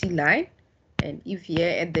probability line, and if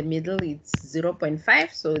here at the middle it's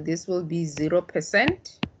 0.5, so this will be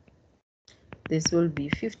 0%, this will be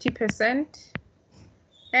 50%,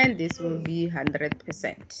 and this will be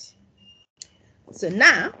 100%. So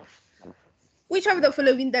now, which of the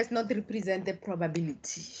following does not represent the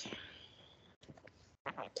probability?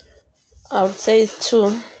 I would say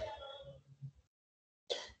 2.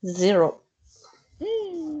 0.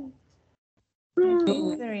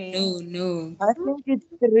 No. I think it's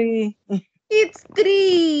 3. It's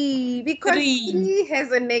 3 because 3. 3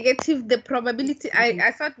 has a negative. The probability,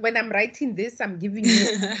 I thought when I'm writing this, I'm giving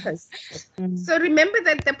you numbers. So remember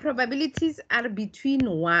that the probabilities are between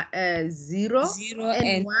 0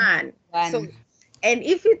 and 1. So, and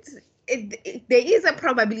if there is a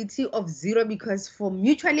probability of 0 because for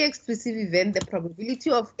mutually exclusive event, the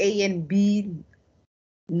probability of A and B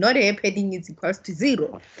not happening is equals to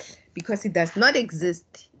 0 because it does not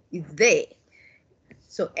exist. It's there.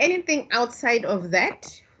 So anything outside of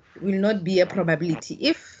that will not be a probability.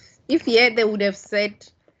 If here they would have said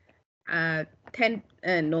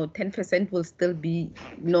 10% will still be,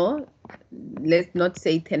 no, let's not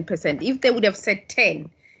say 10%. If they would have said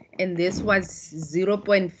 10 and this was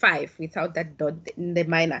 0.5 without that dot in the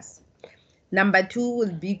minus, number 2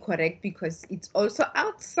 will be correct because it's also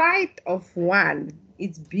outside of 1.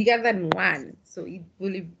 It's bigger than 1. So it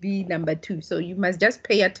will be number 2. So you must just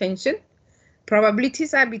pay attention.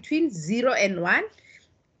 Probabilities are between 0 and 1,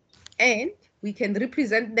 and we can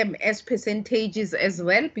represent them as percentages as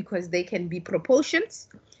well because they can be proportions.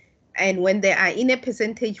 And when they are in a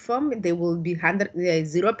percentage form, they will be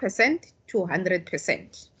 0% to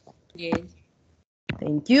 100%. Yes.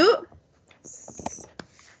 Thank you.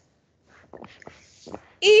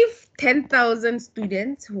 If 10,000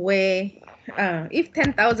 students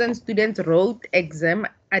wrote exam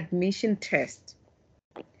admission test,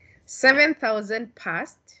 7,000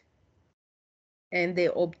 passed and they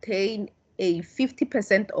obtain a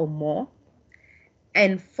 50% or more,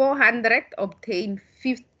 and 400 obtain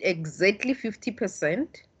exactly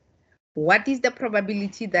 50%, what is the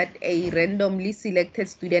probability that a randomly selected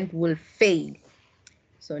student will fail?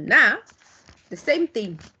 So now, the same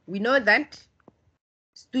thing. We know that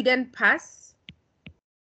student pass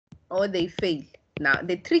or they fail. Now,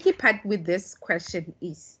 the tricky part with this question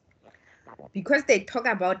is, because they talk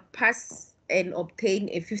about pass and obtain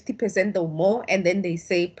a 50% or more, and then they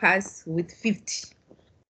say pass with 50.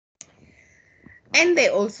 And they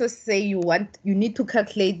also say you need to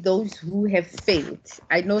calculate those who have failed.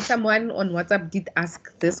 I know someone on WhatsApp did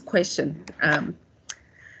ask this question, and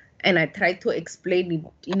I tried to explain it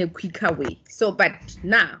in a quicker way. So, but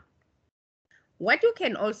now, what you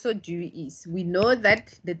can also do is, we know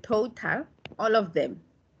that the total, all of them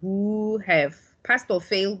who have passed or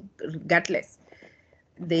failed regardless,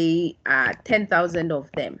 they are 10,000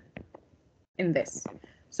 of them in this.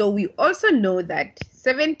 So we also know that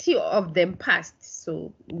 70 of them passed.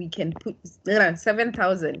 So we can put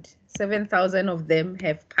 7,000. 7,000 of them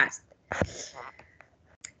have passed.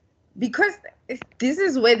 Because this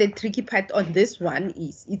is where the tricky part on this one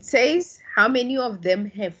is. It says how many of them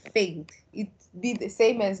have failed. It be the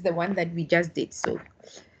same as the one that we just did. So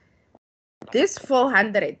this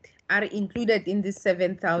 400 are included in the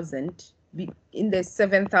 7,000. In the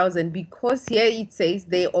 7,000, because here it says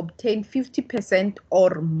they obtain 50%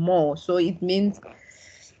 or more. So it means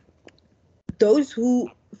those who,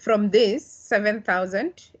 from this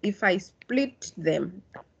 7,000, if I split them,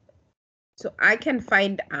 so I can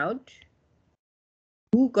find out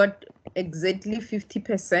who got exactly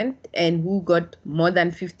 50% and who got more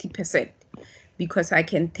than 50%, because I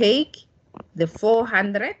can take the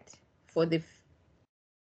 400 for the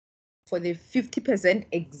 50%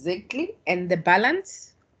 exactly, and the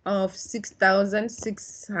balance of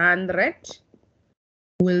 6,600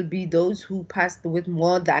 will be those who passed with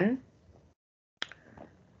more than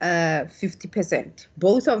 50%.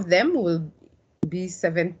 Both of them will be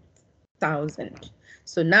 7,000.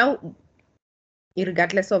 So now,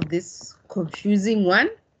 regardless of this confusing one,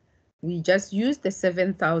 we just use the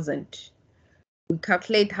 7,000. We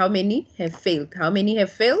calculate how many have failed. How many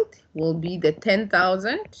have failed will be the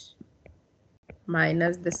 10,000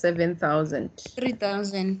 minus the 7,000.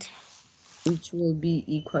 3,000. Which will be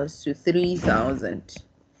equals to 3,000.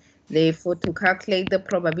 Therefore, to calculate the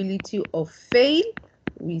probability of fail,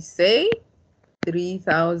 we say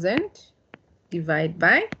 3,000 divided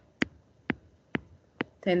by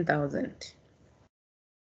 10,000.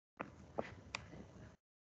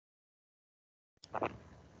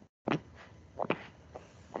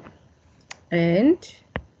 And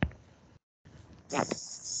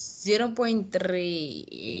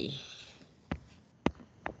 0.3.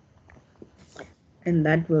 And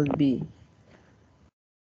that will be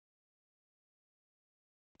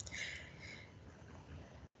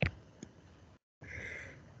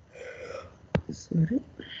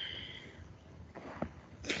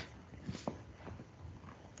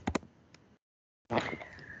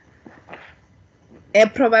a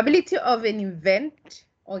probability of an event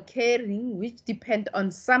occurring which depend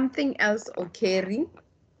on something else occurring,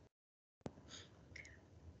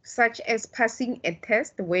 such as passing a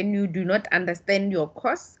test when you do not understand your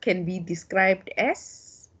course, can be described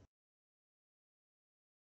as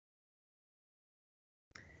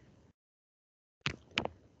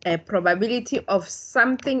a probability of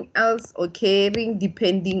something else occurring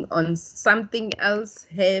depending on something else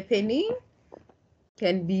happening,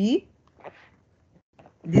 can be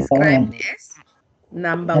described as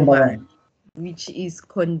number one, which is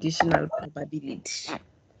conditional probability.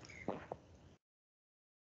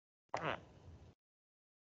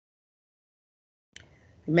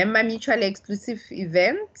 Remember, mutually exclusive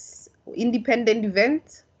events, independent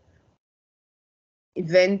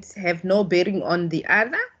events have no bearing on the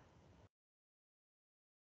other.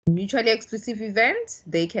 Mutually exclusive events,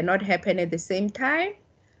 they cannot happen at the same time.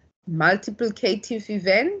 Multiplicative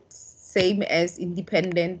events, same as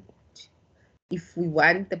independent. If we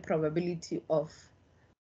want the probability of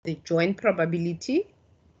the joint probability,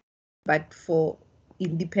 but for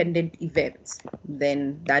independent events,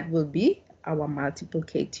 then that will be our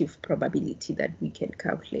multiplicative probability that we can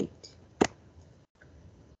calculate.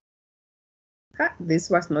 This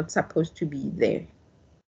was not supposed to be there.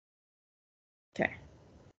 Okay,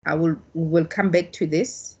 we will come back to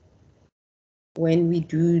this when we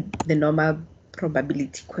do the normal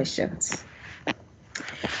probability questions.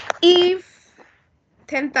 If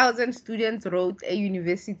 10,000 students wrote a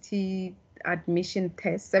university admission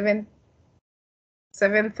test,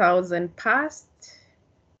 7,000 passed,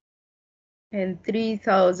 and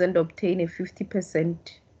 3,000 obtained a 50%.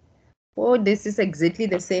 Oh, this is exactly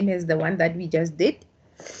the same as the one that we just did.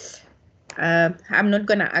 I'm not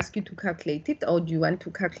going to ask you to calculate it, or do you want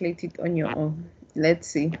to calculate it on your own? Let's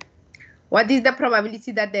see. What is the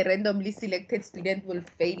probability that the randomly selected student will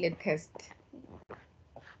fail a test?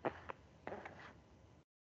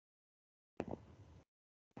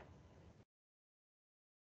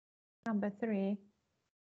 Number 3.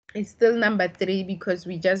 It's still number 3, because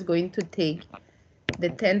we're just going to take the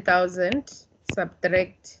 10,000,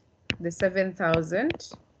 subtract the 7,000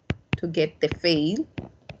 to get the fail,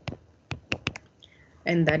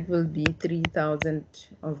 and that will be 3,000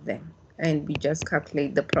 of them. And we just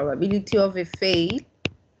calculate the probability of a fail,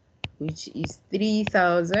 which is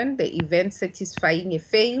 3,000, the event satisfying a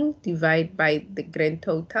fail, divided by the grand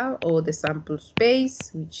total or the sample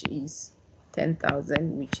space, which is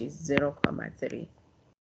 10,000, which is 0.3.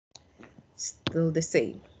 Still the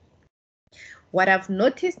same. What I've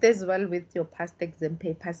noticed as well with your past exam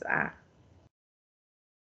papers are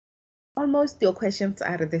almost your questions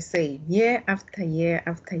are the same year after year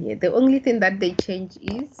after year. The only thing that they change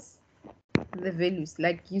is the values.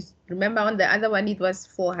 Like you remember on the other one it was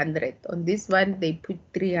 400. On this one they put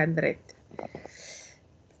 300.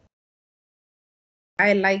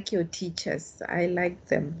 I like your teachers. I like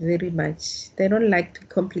them very much. They don't like to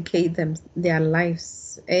complicate their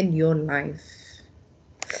lives and your life.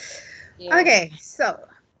 Yeah. Okay, so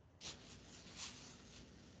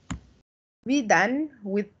we're done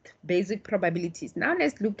with basic probabilities. Now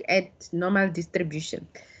let's look at normal distribution.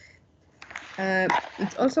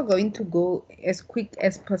 It's also going to go as quick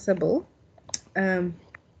as possible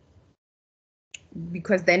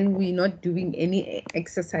because then we're not doing any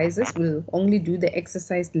exercises. We'll only do the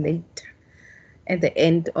exercise later at the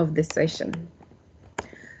end of the session.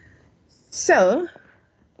 So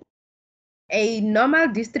a normal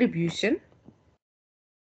distribution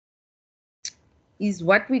is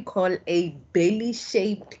what we call a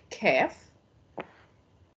belly-shaped curve.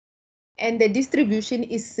 And the distribution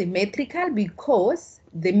is symmetrical because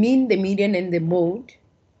the mean, the median, and the mode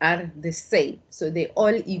are the same. So they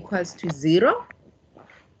all equals to 0.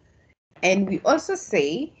 And we also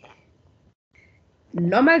say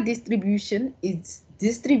normal distribution is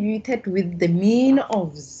distributed with the mean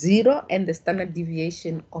of 0 and the standard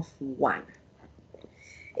deviation of 1.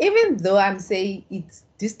 Even though I'm saying it's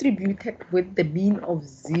distributed with the mean of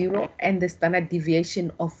 0 and the standard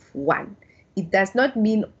deviation of 1, it does not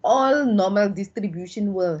mean all normal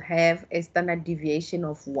distribution will have a standard deviation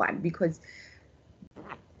of 1, because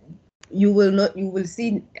you will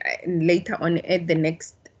see later on at the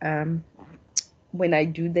next when I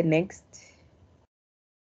do the next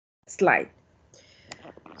slide.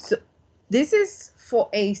 So this is for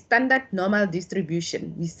a standard normal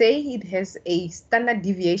distribution. We say it has a standard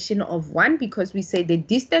deviation of 1 because we say the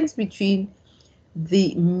distance between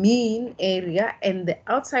the mean area and the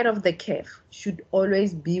outside of the curve should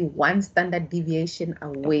always be 1 standard deviation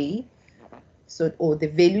away. So, or the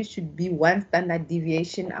value should be 1 standard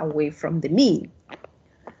deviation away from the mean.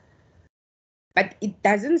 But it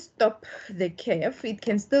doesn't stop the curve. It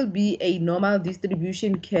can still be a normal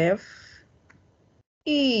distribution curve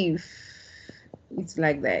if it's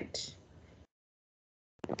like that,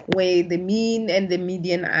 where the mean and the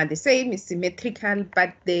median are the same, is symmetrical,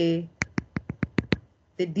 but the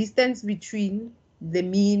distance between the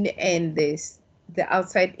mean and the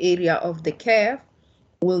outside area of the curve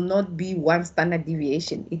will not be 1 standard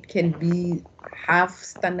deviation. It can be half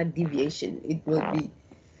standard deviation. It will be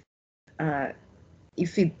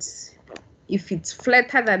if it's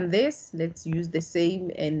flatter than this, let's use the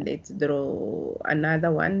same and let's draw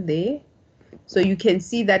another one there. So you can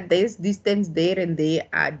see that there's distance there and they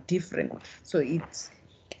are different. So it's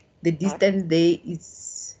the distance there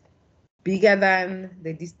is bigger than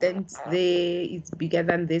the distance there, it's bigger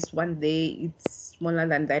than this one there, it's smaller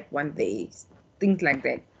than that one there, things like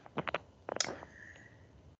that.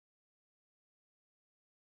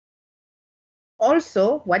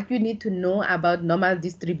 Also, what you need to know about normal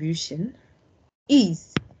distribution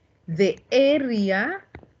is the area,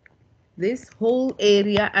 this whole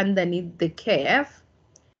area underneath the curve,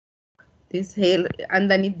 this here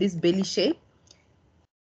underneath this belly shape,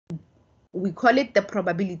 we call it the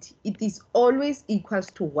probability. It is always equals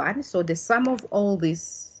to 1. So the sum of all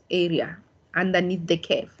this area underneath the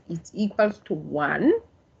curve is equals to 1.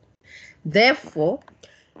 Therefore,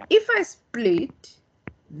 if I split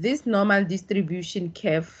this normal distribution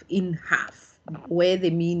curve in half, where the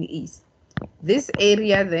mean is, this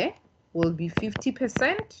area there will be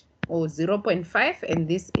 50% or 0.5, and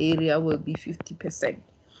this area will be 50%.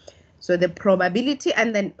 So the probability,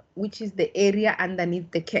 and then which is the area underneath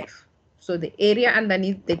the curve. So the area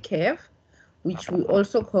underneath the curve, which we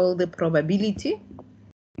also call the probability,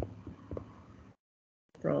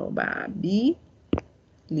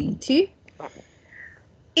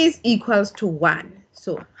 is equals to 1.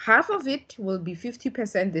 So half of it will be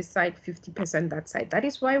 50% this side, 50% that side. That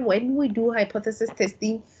is why when we do hypothesis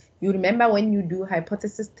testing, you remember when you do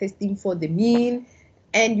hypothesis testing for the mean,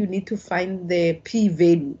 and you need to find the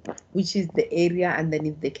p-value, which is the area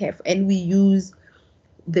underneath the curve. And we use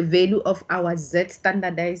the value of our Z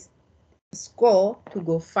standardized score to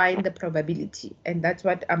go find the probability, and that's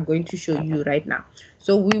what I'm going to show you right now.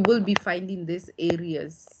 So we will be finding these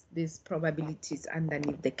areas, these probabilities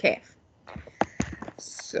underneath the curve.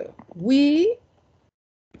 So we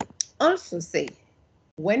also say,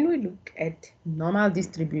 when we look at normal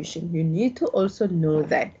distribution, you need to also know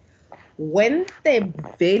that when the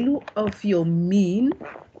value of your mean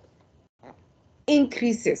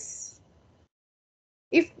increases,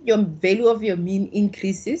 if your value of your mean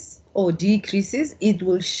increases or decreases, it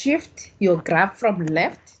will shift your graph from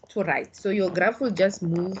left to right. So your graph will just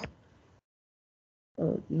move,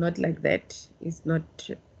 not like that. It's not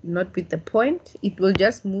with the point. It will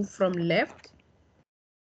just move from left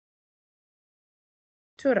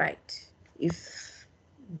to right. If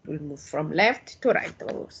it will move from left to right,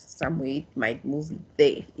 or somewhere it might move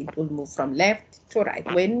there. It will move from left to right.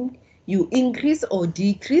 When you increase or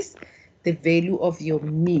decrease the value of your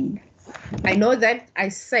mean. I know that I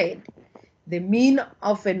said the mean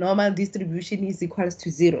of a normal distribution is equals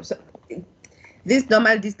to 0. So this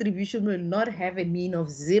normal distribution will not have a mean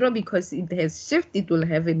of 0 because it has shifted. It will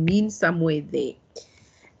have a mean somewhere there,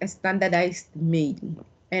 a standardized mean.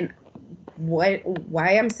 And why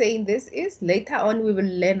I'm saying this is later on we will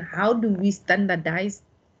learn how do we standardize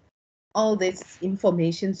all this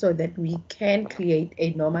information so that we can create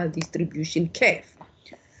a normal distribution curve.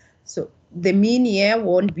 So the mean here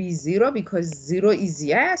won't be 0 because 0 is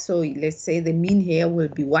here. So let's say the mean here will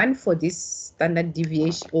be 1 for this standard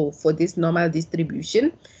deviation or for this normal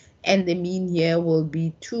distribution. And the mean here will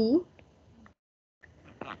be 2.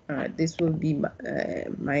 This will be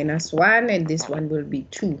 -1 and this one will be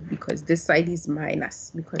 2 because this side is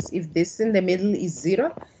minus. Because if this in the middle is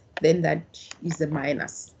 0, then that is a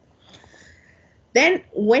minus. Then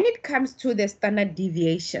when it comes to the standard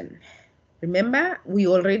deviation, remember, we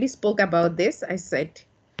already spoke about this. I said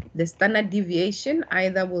the standard deviation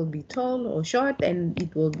either will be tall or short, and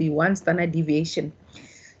it will be one standard deviation.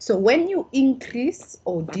 So when you increase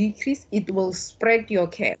or decrease, it will spread your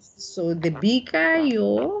curve. So the bigger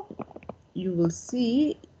you will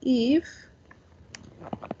see if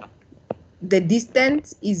the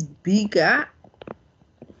distance is bigger.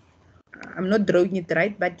 I'm not drawing it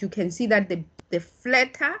right, but you can see that the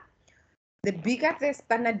flatter, the bigger the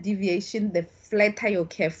standard deviation, the flatter your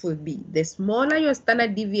curve will be. The smaller your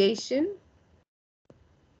standard deviation,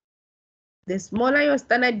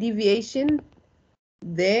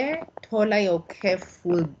 the taller your curve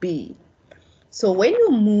will be. So when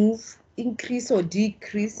you move, increase or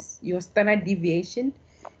decrease your standard deviation,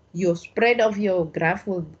 your spread of your graph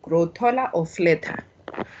will grow taller or flatter.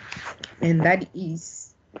 And that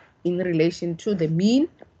is in relation to the mean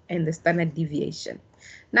and the standard deviation.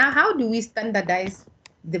 Now, how do we standardize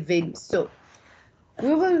the value? So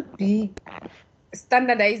we will be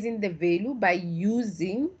standardizing the value by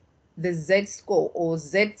using the z-score or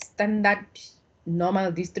z-standard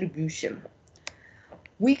normal distribution.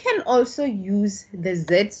 We can also use the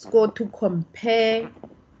z-score to compare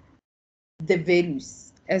the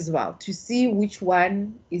values as well to see which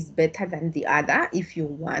one is better than the other, if you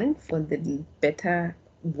want, for the better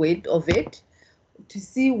weight of it, to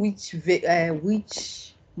see which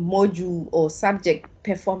module or subject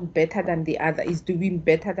perform better than the other, is doing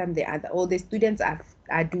better than the other, or the students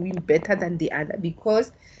are doing better than the other.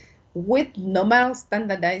 Because with normal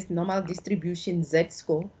standardized normal distribution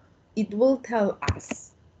z-score, it will tell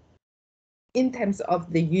us in terms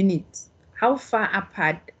of the units how far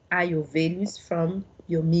apart are your values from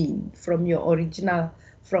your mean, from your original,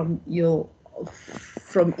 from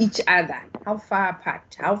each other. How far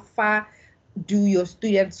apart, how far do your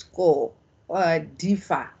students score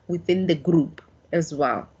differ within the group as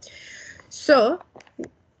well. So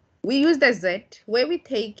we use the z, where we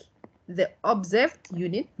take the observed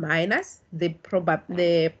unit minus the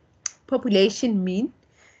population mean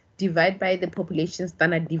divided by the population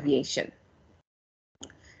standard deviation.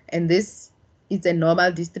 And this is a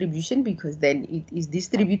normal distribution because then it is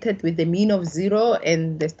distributed with the mean of 0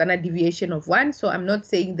 and the standard deviation of 1. So I'm not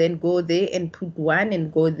saying then go there and put 1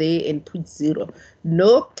 and go there and put 0.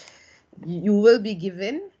 No, you will be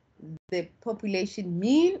given the population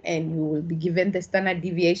mean and you will be given the standard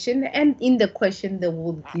deviation, and in the question they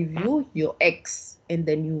will give you your x, and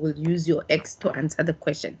then you will use your x to answer the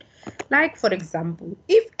question. Like, for example,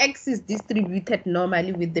 if x is distributed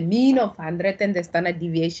normally with the mean of 100 and the standard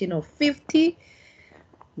deviation of 50,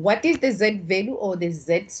 what is the z value or the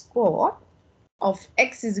z-score of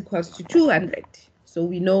x is equals to 200? So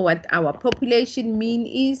we know what our population mean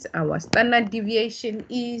is, our standard deviation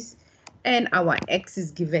is, and our x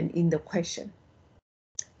is given in the question.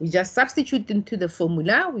 We just substitute into the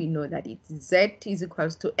formula. We know that it's Z is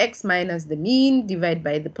equals to X minus the mean divided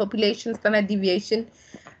by the population standard deviation.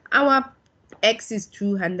 Our X is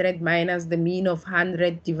 200 minus the mean of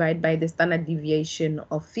 100 divided by the standard deviation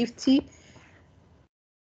of 50.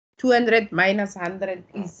 200 minus 100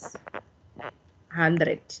 is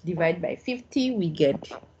 100 divided by 50. We get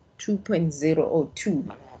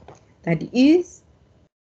 2.002. That is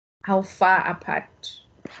how far apart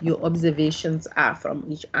your observations are from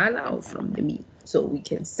each other or from the mean. So we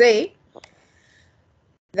can say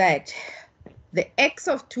that the X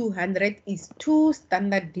of 200 is 2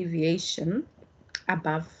 standard deviation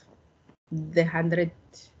above the 100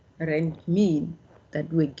 rand mean that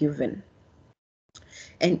we're given.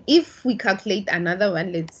 And if we calculate another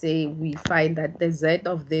one, let's say we find that the Z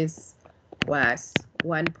of this was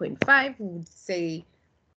 1.5, we would say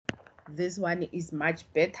this one is much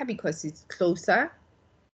better because it's closer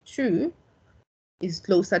to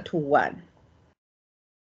 1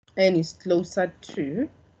 and is closer to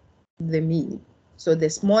the mean. So the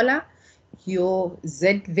smaller your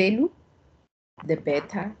Z value, the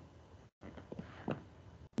better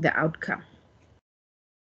the outcome.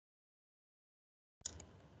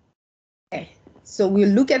 Okay, so we'll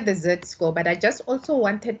look at the Z score, but I just also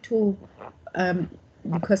wanted to,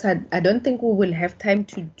 because I don't think we will have time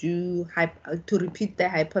to do to repeat the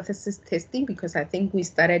hypothesis testing, because I think we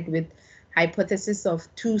started with hypothesis of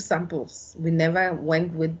 2 samples. We never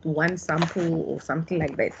went with 1 sample or something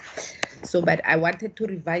like that. So, but I wanted to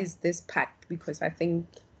revise this part because I think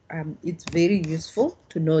it's very useful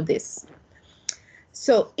to know this.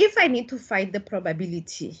 So if I need to find the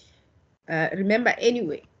probability, remember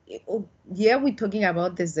anyway, here we're talking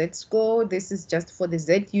about the Z score. This is just for the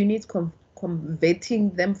Z units,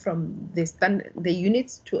 converting them from the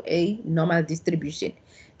units to a normal distribution.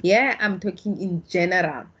 Here I'm talking in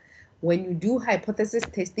general. When you do hypothesis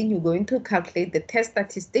testing, you're going to calculate the test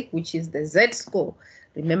statistic, which is the Z score.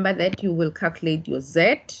 Remember that you will calculate your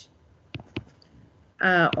Z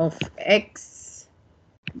of X,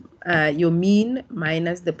 your mean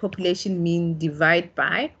minus the population mean divided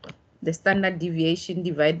by the standard deviation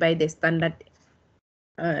divided by the standard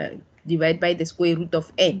divided by the square root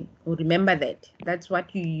of n. Remember that. That's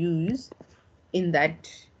what you use in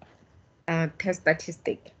that test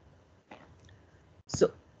statistic.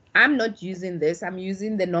 So I'm not using this. I'm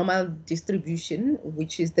using the normal distribution,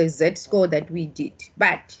 which is the Z score that we did.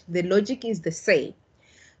 But the logic is the same.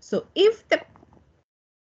 So if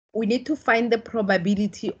we need to find the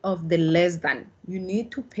probability of the less than, you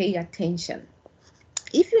need to pay attention.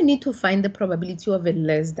 If you need to find the probability of a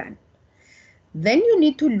less than, then you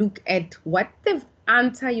need to look at what the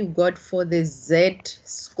answer you got for the Z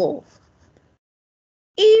score.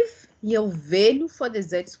 If your value for the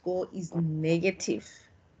Z score is negative,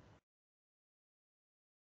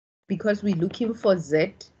 because we're looking for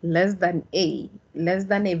Z less than a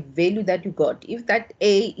value that you got. If that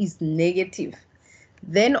a is negative,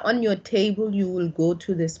 then on your table you will go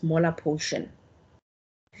to the smaller portion.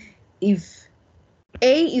 If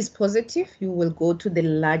a is positive, you will go to the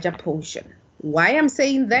larger portion. Why I'm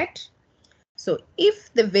saying that? So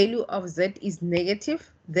if the value of Z is negative,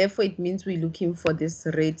 therefore it means we're looking for this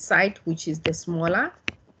red side, which is the smaller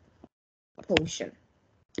portion.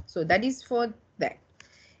 So that is for that.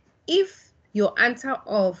 If your answer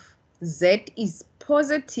of Z is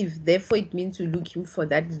positive, therefore it means we're looking for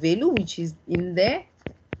that value, which is in the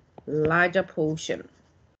larger portion.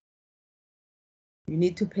 You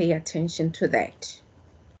need to pay attention to that.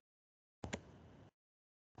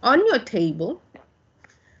 On your table,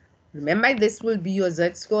 remember this will be your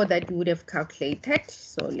Z score that you would have calculated.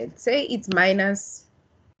 So let's say it's minus,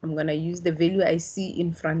 I'm going to use the value I see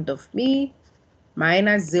in front of me,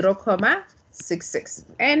 minus 0.66.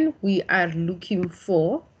 And we are looking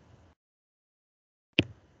for,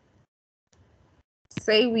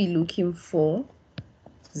 say we're looking for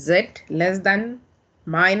Z less than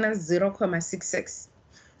minus 0.66.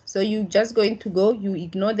 So you're just going to go, you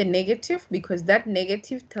ignore the negative because that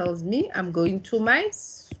negative tells me I'm going to my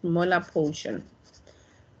smaller portion.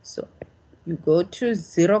 So you go to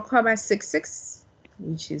 0.66,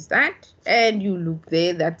 which is that, and you look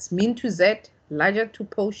there, that's mean to Z, larger to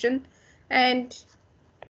portion, and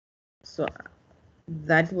so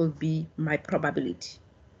that will be my probability.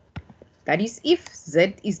 That is if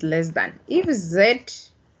Z is less than. If Z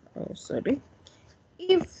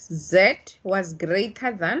was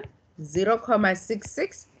greater than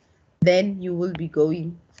 0.66, then you will be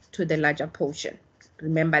going to the larger portion.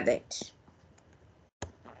 Remember that.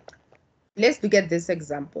 Let's look at this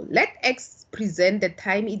example. Let X present the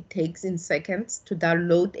time it takes in seconds to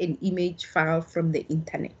download an image file from the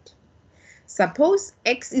internet. Suppose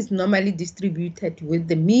X is normally distributed with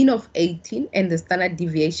the mean of 18 and the standard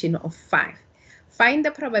deviation of 5. Find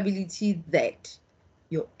the probability that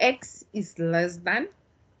your X is less than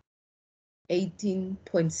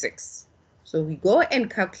 18.6. So we go and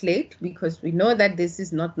calculate, because we know that this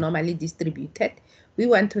is not normally distributed. We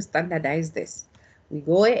want to standardize this. We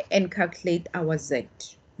go and calculate our Z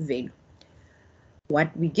value.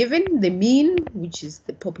 What we given, the mean, which is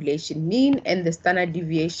the population mean, and the standard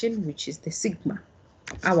deviation, which is the sigma.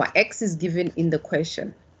 Our X is given in the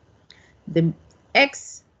question. The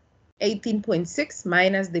X 18.6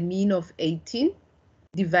 minus the mean of 18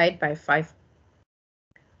 divide by 5.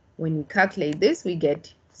 When we calculate this, we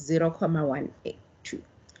get 0.182.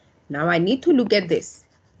 Now I need to look at this.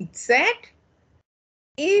 It said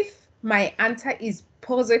if my answer is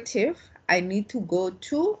positive, I need to go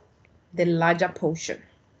to the larger portion.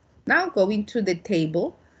 Now going to the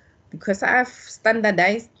table, because I have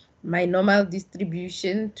standardized my normal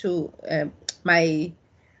distribution to my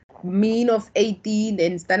mean of 18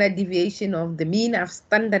 and standard deviation of the mean, I've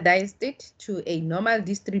standardized it to a normal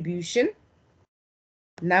distribution.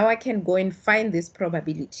 Now I can go and find this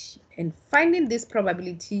probability. And finding this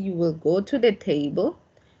probability, you will go to the table.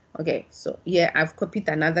 Okay, so here I've copied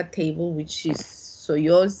another table, which is, so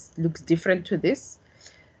yours looks different to this.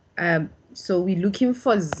 So we're looking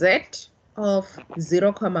for Z of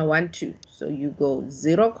 0.12. So you go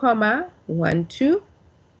 0.12,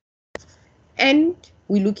 and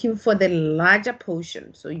we're looking for the larger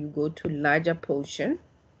portion. So you go to larger portion,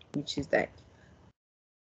 which is that.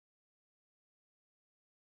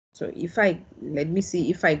 So if let me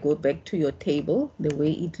see if I go back to your table, the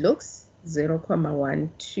way it looks,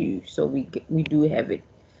 0.12. So we do have it.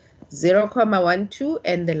 0.12,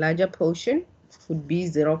 and the larger portion would be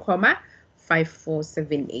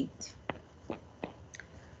 0.5478.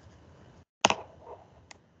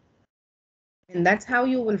 And that's how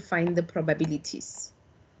you will find the probabilities.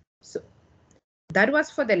 So that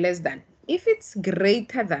was for the less than. If it's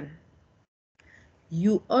greater than,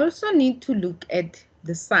 you also need to look at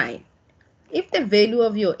the sign. If the value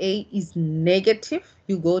of your A is negative,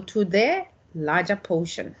 you go to the larger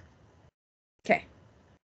portion. Okay.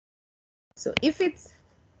 So if it's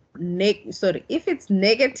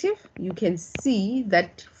negative, you can see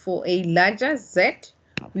that for a larger Z,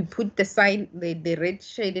 we put the sign, the red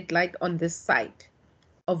shaded light on this side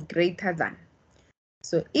of greater than.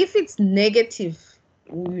 So if it's negative,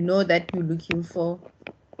 we know that you're looking for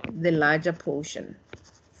the larger portion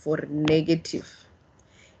for negative.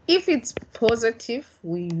 If it's positive,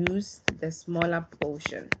 we use the smaller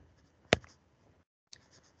portion.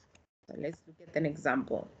 So let's look at an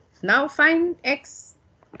example. Now find X,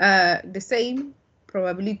 the same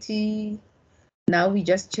probability. Now we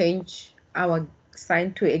just change our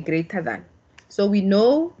sign to a greater than. So we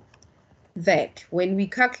know that when we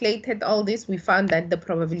calculated all this, we found that the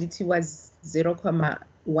probability was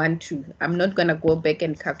 0.12. I'm not going to go back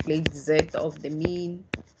and calculate Z of the mean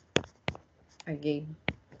again,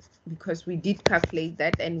 because we did calculate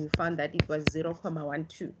that and we found that it was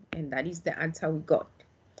 0.12, and that is the answer we got.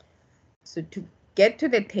 So to get to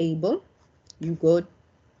the table, you go,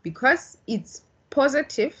 because it's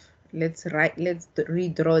positive, let's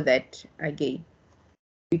redraw that again.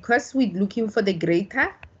 Because we're looking for the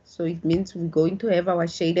greater, so it means we're going to have our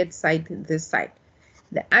shaded side this side.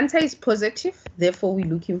 The answer is positive, therefore we're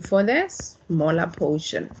looking for the smaller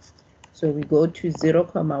portion. So we go to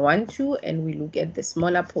 0.12 and we look at the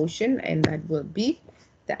smaller portion, and that will be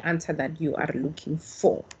the answer that you are looking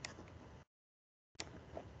for.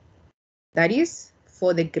 That is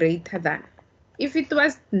for the greater than. If it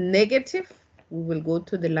was negative, we will go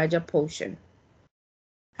to the larger portion.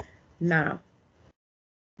 Now,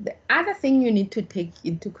 the other thing you need to take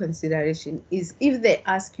into consideration is if they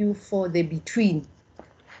ask you for the between.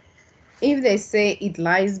 If they say it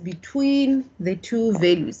lies between the two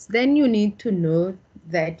values, then you need to know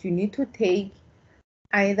that you need to take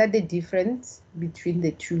either the difference between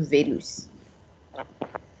the two values.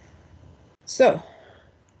 So,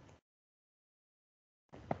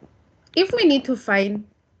 if we need to find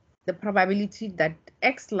the probability that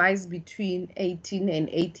X lies between 18 and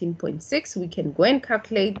 18.6, we can go and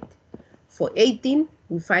calculate. For 18,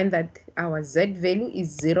 we find that our Z value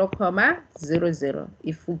is 0.00.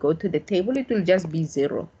 If we go to the table, it will just be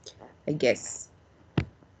 0, I guess.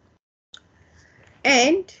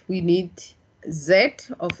 And we need Z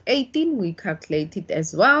of 18, we calculate it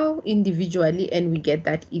as well individually, and we get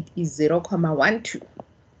that it is 0.12.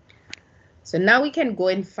 So now we can go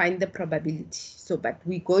and find the probability. So, but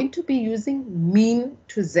we're going to be using mean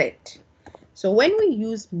to Z. So when we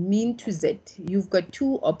use mean to Z, you've got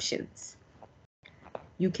two options.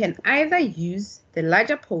 you can either use the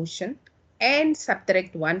larger portion and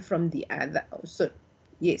subtract one from the other. So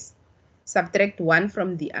yes, subtract one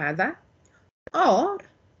from the other, or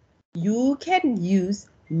you can use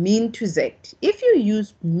mean to z. If you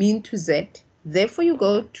use mean to z, therefore you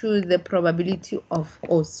go to the probability of,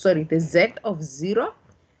 the z of 0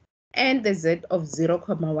 and the z of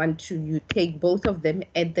 0,12. You take both of them,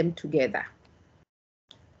 add them together,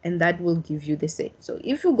 and that will give you the same. So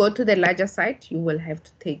if you go to the larger side, you will have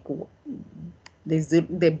to take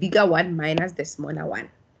the bigger one minus the smaller one.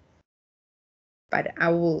 But I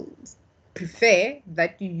will prefer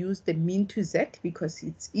that you use the mean to z because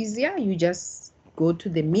it's easier. You just go to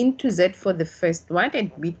the mean to z for the first one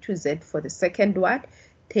and mean to z for the second one.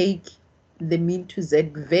 Take the mean to z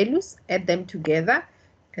values, add them together,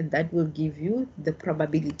 and that will give you the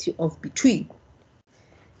probability of between.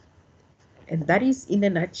 And that is, in a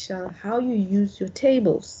nutshell, how you use your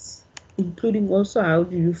tables, including also how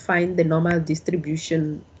do you find the normal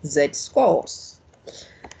distribution z-scores.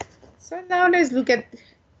 So now let's look at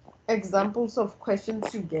examples of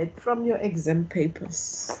questions you get from your exam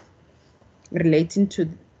papers relating to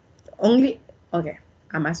okay,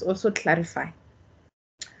 I must also clarify.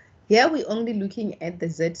 Here we're only looking at the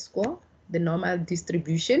z-score, the normal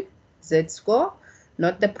distribution z-score,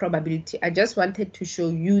 not the probability. I just wanted to show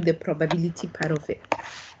you the probability part of it.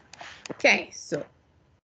 Okay, so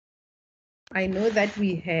I know that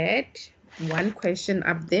we had one question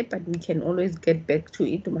up there, but we can always get back to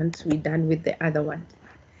it once we're done with the other one.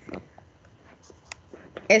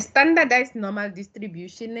 A standardized normal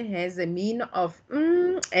distribution has a mean of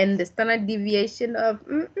and the standard deviation of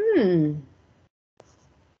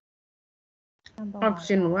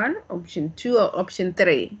Option 1, option 2, or option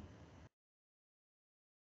 3?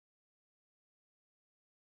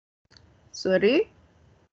 Sorry?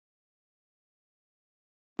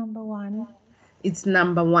 Number 1. It's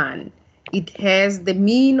number 1. It has the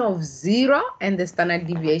mean of 0 and the standard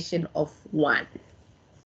deviation of 1.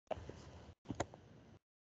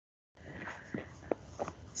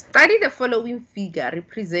 Study the following figure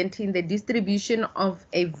representing the distribution of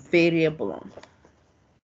a variable.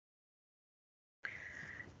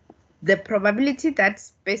 The probability that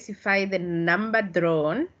specifies the number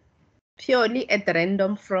drawn purely at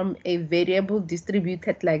random from a variable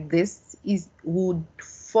distributed like this would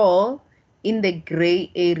fall in the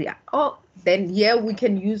gray area. Oh, then here we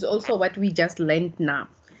can use also what we just learned now.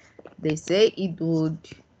 They say it would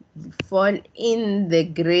fall in the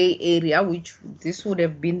gray area, which this would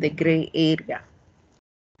have been the gray area.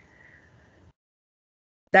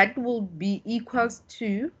 That will be equals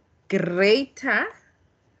to greater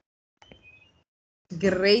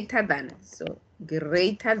than. So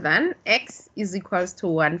greater than x is equals to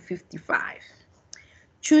 155.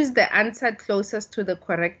 Choose the answer closest to the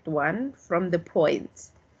correct one from the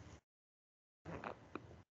points.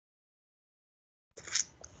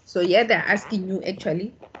 So here they're asking you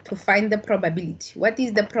actually to find the probability. What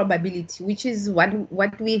is the probability? Which is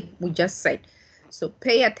what we just said. So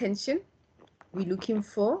pay attention. We're looking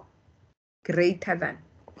for greater than.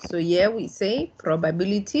 So here we say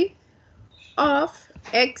probability of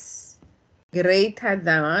x greater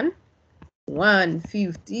than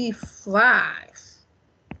 155.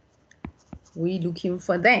 We're looking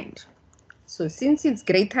for that. So since it's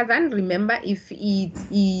greater than, remember, if it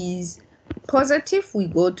is positive, we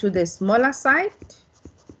go to the smaller side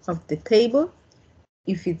of the table.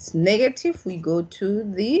 If it's negative, we go to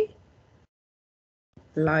the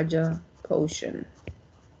larger portion.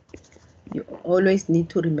 You always need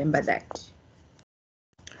to remember that.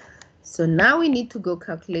 So now we need to go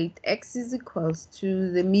calculate x is equals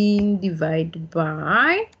to the mean divided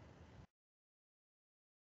by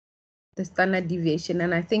the standard deviation.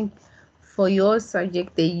 And I think for your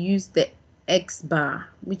subject, they use the x bar,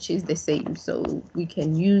 which is the same. So we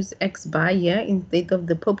can use x bar here instead of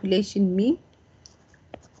the population mean.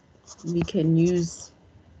 We can use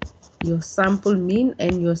your sample mean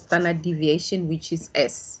and your standard deviation, which is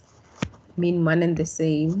s. Mean one and the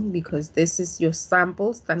same because this is your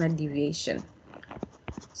sample standard deviation.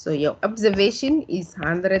 So your observation is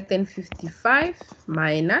 155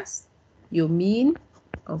 minus your mean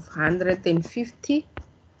of 150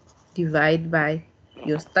 divided by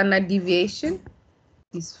your standard deviation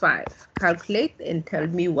is 5. Calculate and tell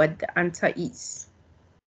me what the answer is.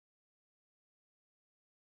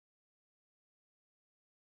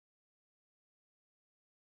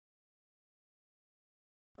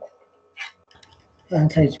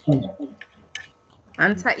 Answer is 1.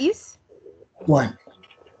 Answer is? 1.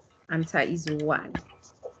 Answer is 1.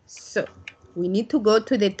 So we need to go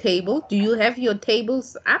to the table. Do you have your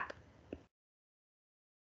tables up?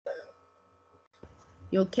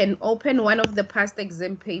 You can open one of the past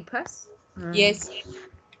exam papers. Yes.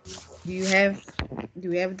 Do you have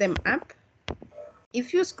them up?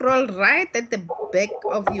 If you scroll right at the back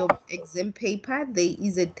of your exam paper, there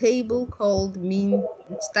is a table called mean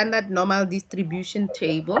standard normal distribution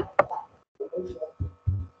table.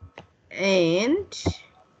 And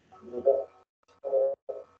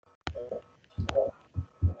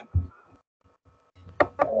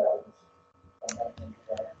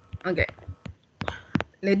okay,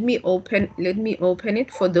 let me open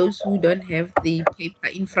it for those who don't have the paper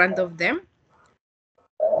in front of them.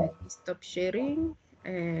 Let me stop sharing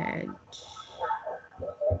and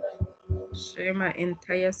share my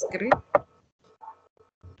entire screen.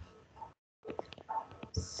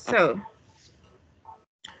 So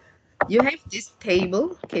you have this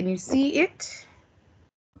table. Can you see it?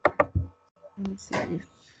 Let me see if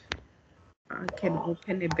I can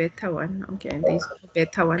open a better one. Okay, there's no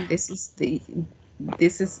better one. This is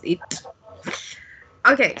it.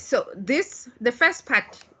 Okay, so the first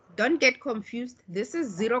part, don't get confused. This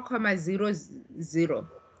is 0,00.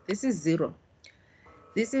 This is 0.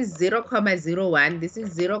 This is 0,01. This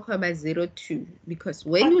is 0,02. Because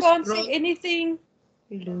when you can't scroll, see anything.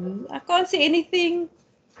 Hello. I can't see anything.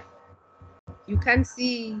 you can't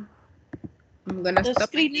see. I'm gonna The stop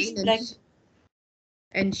screen is again blank.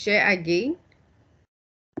 and share again.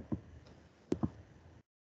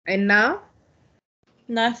 And now?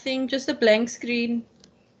 Nothing, just a blank screen.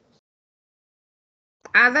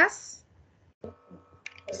 Others?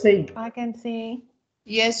 Say. I can see.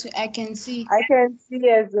 Yes, I can see. I can see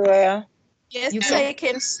as well. Yes, You I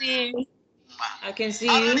can see. I can see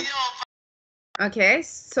you. Okay,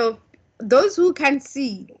 so those who can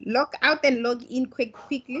see, log out and log in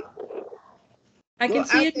quickly. I Go can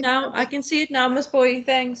see out it and now. come I back. can see it now, Miss Boy.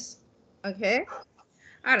 Thanks. Okay,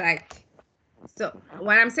 all right. So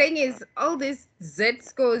what I'm saying is all these Z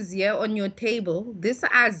scores here on your table, these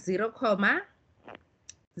are 0, 0,00,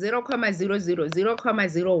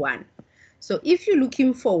 0,01. So if you're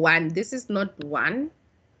looking for 1, this is not 1.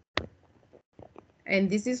 And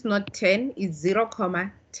this is not 10, it's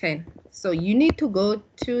 0,10. So you need to go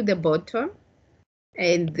to the bottom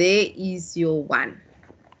and there is your 1.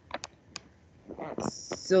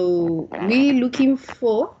 So we're looking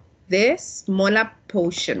for the smaller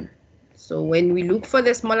portion. So when we look for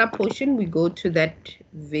the smaller portion, we go to that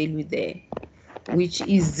value there, which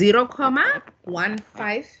is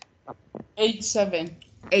 0,1587.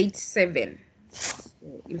 87. So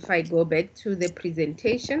if I go back to the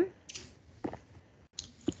presentation,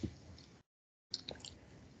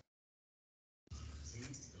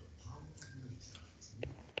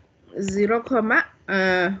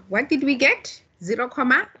 what did we get?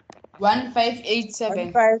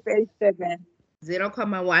 1587. 1587.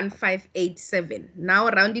 0,1587. Now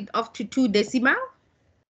round it off to 2 decimal.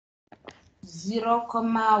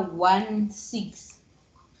 0,16.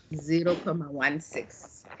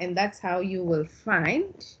 0,16. And that's how you will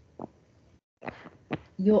find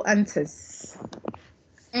your answers.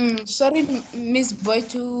 Sorry, Miss Boy,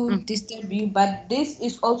 to disturb you, but this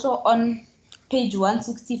is also on page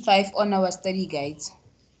 165 on our study guides.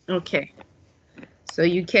 Okay. So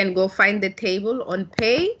you can go find the table on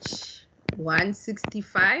page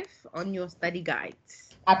 165 on your study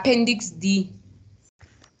guides. Appendix D.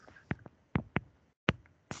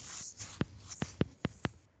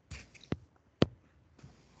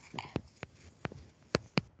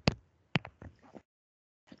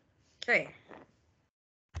 Okay.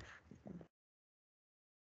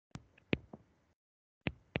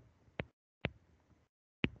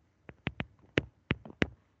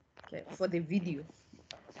 Okay, for the video.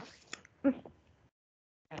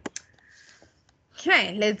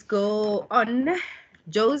 Okay, let's go on.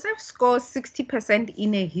 Joseph scores 60%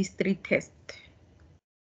 in a history test.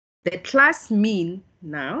 The class mean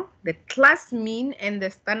now, the class mean and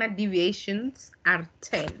the standard deviations are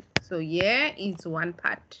 10. So here is one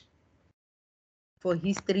part for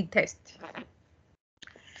history test.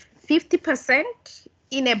 50%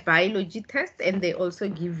 in a biology test, and they also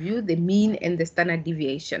give you the mean and the standard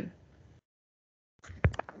deviation.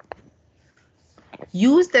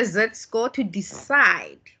 Use the Z-score to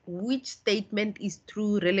decide which statement is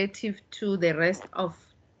true relative to the rest of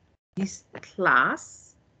this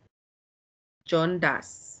class. John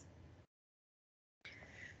does.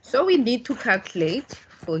 So we need to calculate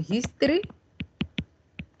for history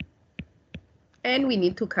and we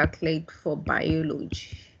need to calculate for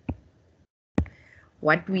biology.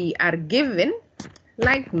 What we are given,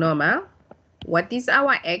 like normal, what is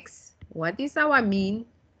our X, what is our mean,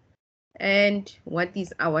 and what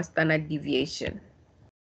is our standard deviation.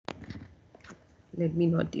 Let me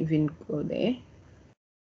not even go there.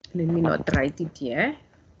 Let me not write it here.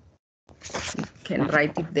 We can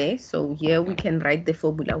write it there. So here we can write the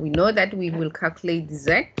formula. We know that we will calculate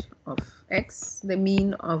Z of X, the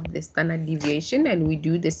mean of the standard deviation, and we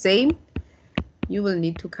do the same. You will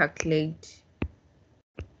need to calculate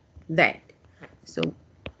that. So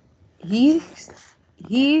he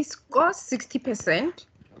scores 60%.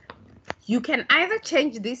 You can either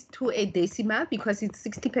change this to a decimal because it's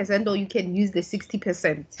 60%, or you can use the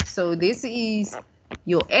 60%. So this is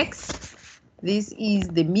your X. This is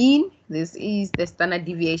the mean. This is the standard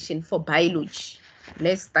deviation for biology.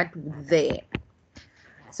 Let's start with there.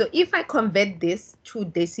 So if I convert this to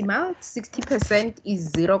decimal, 60%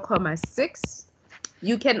 is 0.6.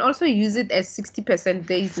 You can also use it as 60%.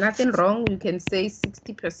 There is nothing wrong. You can say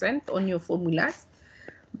 60% on your formulas.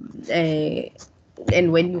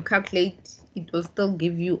 And when you calculate, it will still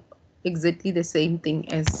give you exactly the same thing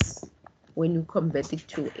as when you convert it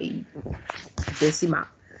to a decimal.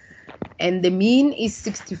 And the mean is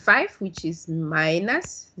 65, which is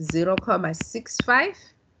minus 0.65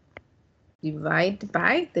 divided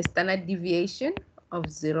by the standard deviation of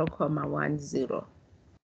 0.10.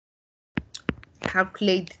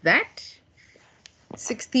 Calculate that.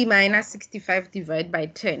 60 minus 65 divided by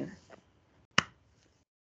 10.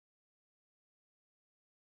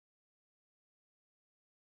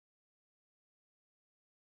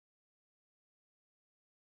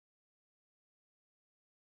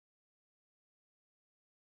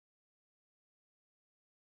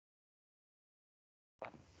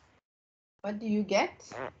 What do you get?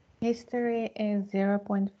 History is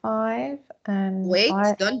 0.5 and Wait,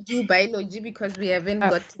 don't do biology because we haven't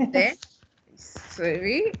got it there.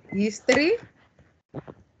 Sorry, history.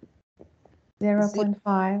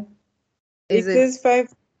 0.5. Is It is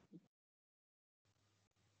 5.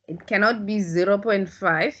 It cannot be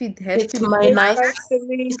 0.5. It has It's to be minus.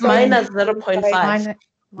 It's minus 0.5.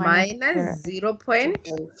 minus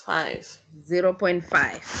 0.5.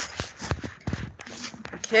 0.5.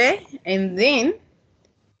 Okay, and then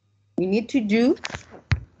we need to do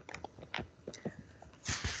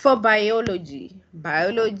for biology.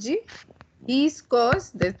 Biology, his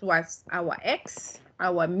scores, that was our X,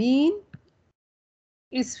 our mean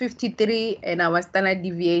is 53, and our standard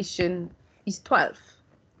deviation is 12.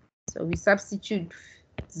 So we substitute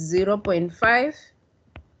 0.5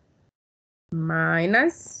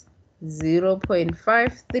 minus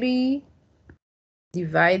 0.53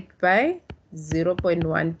 divided by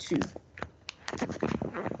 0.12.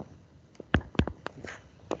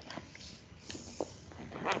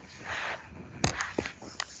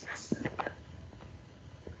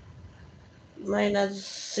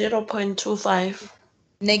 Minus 0.25.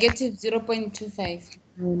 Negative 0.25.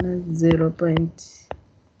 Minus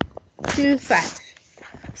 0.25.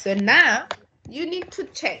 So now you need to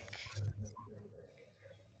check.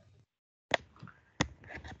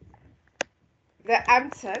 The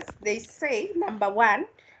answers, they say, number one,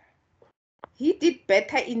 he did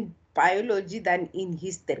better in biology than in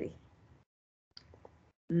history.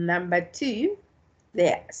 Number two,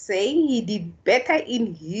 they're saying he did better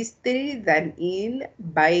in history than in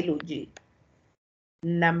biology.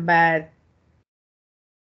 Number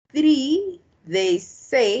three, they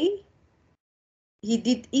say he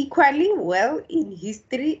did equally well in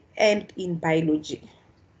history and in biology.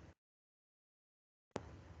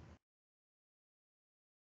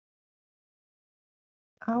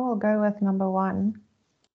 I will go with number 1.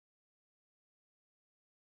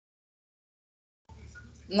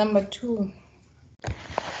 Number 2.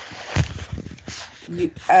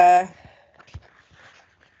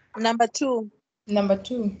 Number 2. Number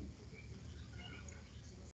 2.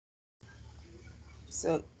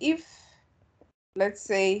 So if, let's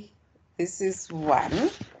say, this is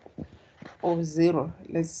 1 or 0,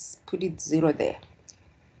 let's put it 0 there.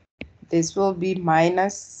 This will be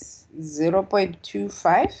minus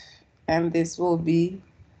 0.25, and this will be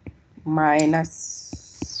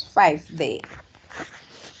minus 5 there.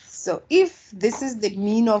 So if this is the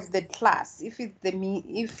mean of the class, if it's the mean,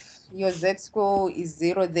 if your z-score is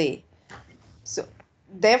 0 there, so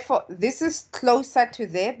therefore this is closer to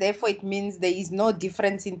there, therefore it means there is no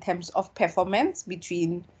difference in terms of performance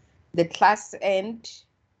between the class and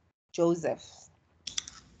Joseph.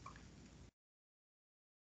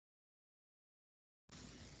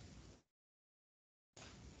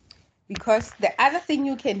 Because the other thing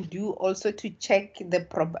you can do also to check the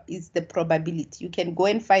probability. You can go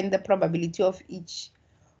and find the probability of each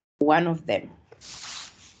one of them.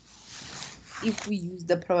 If we use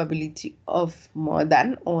the probability of more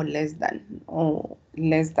than or less than,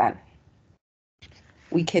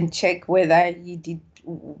 we can check whether you did,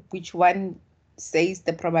 which one says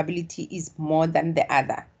the probability is more than the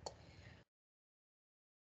other.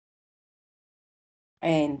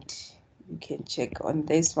 And you can check on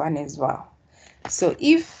this one as well. So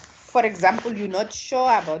if, for example, you're not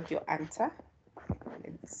sure about your answer,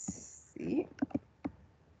 let's see.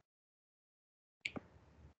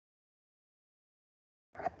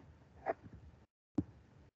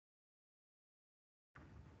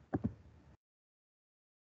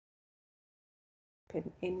 Open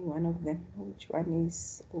any one of them. Which one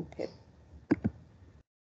is open?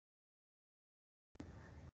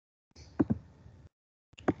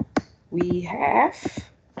 We have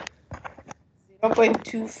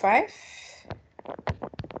 0.25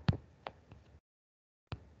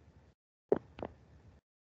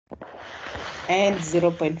 and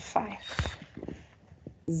 0.5.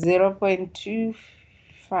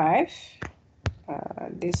 0.25,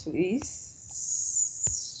 this is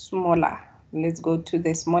smaller. Let's go to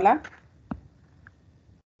the smaller.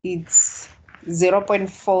 It's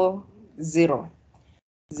 0.40.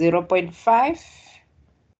 0.5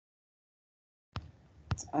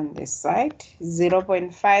 on this side.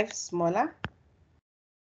 0.5 smaller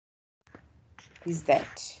is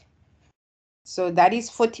that. So that is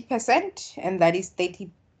 40% and that is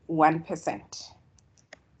 31%.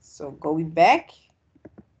 So going back,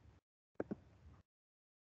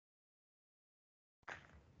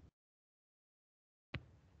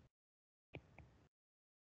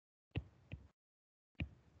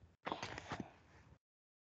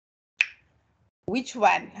 which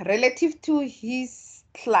one relative to his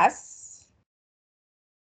class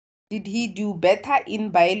did he do better in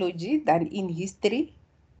biology than in history,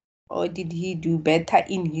 or did he do better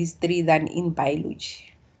in history than in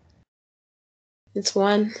biology? It's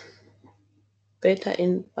one. Better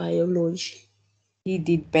in biology. He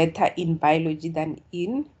did better in biology than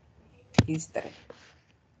in history.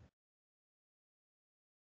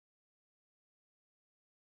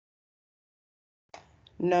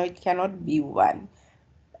 No, it cannot be one,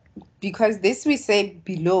 because this we say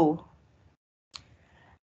below.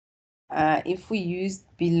 If we use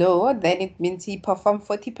below, then it means he performed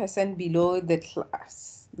 40% below the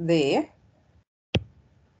class there.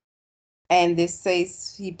 And this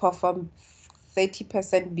says he performed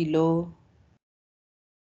 30% below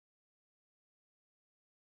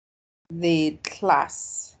the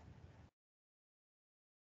class.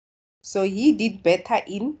 So he did better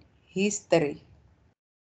in history.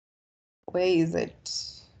 Where is it?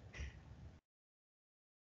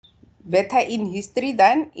 Better in history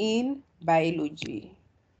than in biology.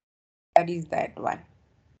 That is that one.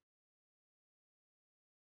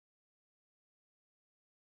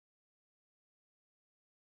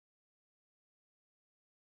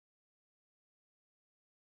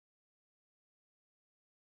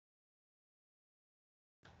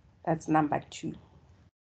 That's number 2.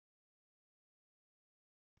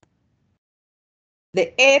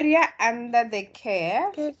 The area under the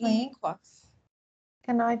curve Excuse me. equals.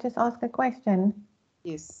 Can I just ask a question?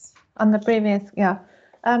 Yes. On the previous, yeah.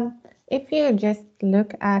 If you just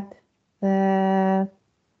look at the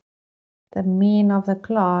mean of the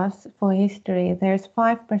class for history, there's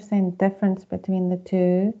 5% difference between the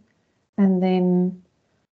two. And then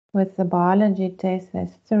with the biology test,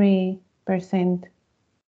 there's 3%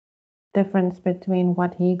 difference between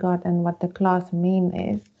what he got and what the class mean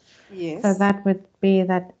is. Yes. So that would be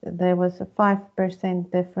that there was a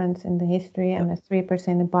 5% difference in the history and a 3%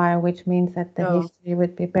 in bio, which means that the history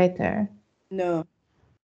would be better. No.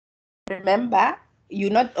 Remember, you're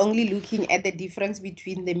not only looking at the difference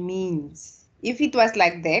between the means. If it was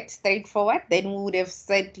like that, straightforward, then we would have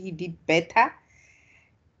said he did better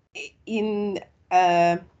in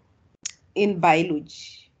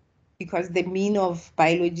biology, because the mean of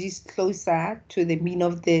biology is closer to the mean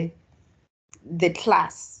of the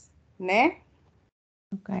class. Ne?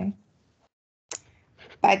 Okay.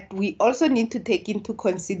 But we also need to take into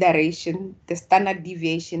consideration the standard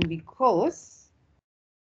deviation, because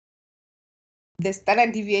the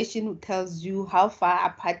standard deviation tells you how far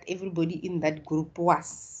apart everybody in that group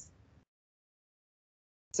was.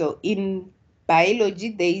 So in biology,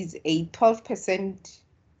 there is a 12%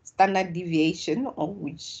 standard deviation, or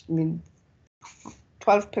which means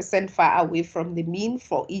 12% far away from the mean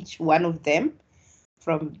for each one of them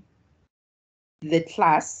from the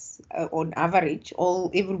class. On average,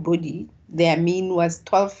 everybody, their mean was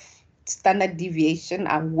 12 standard deviation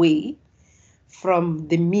away from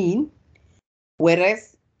the mean,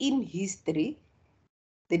 whereas in history,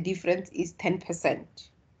 the difference is 10%.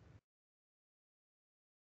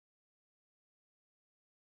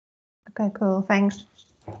 Okay, cool. Thanks.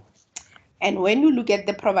 And when you look at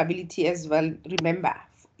the probability as well, remember,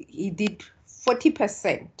 he did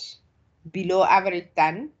 40% below average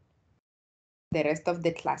than the rest of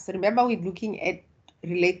the class. Remember, we're looking at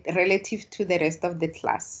relative to the rest of the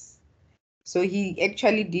class. So he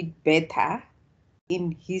actually did better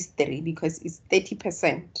in history because it's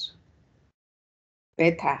 30%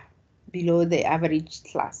 better below the average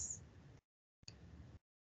class.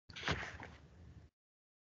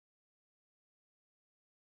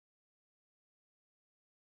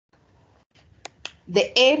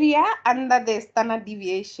 The area under the standard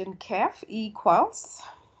deviation curve equals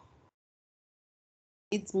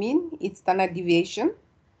its mean, its standard deviation,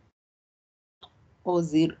 or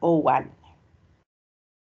 0 or 1.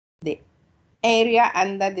 The area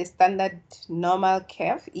under the standard normal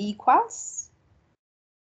curve equals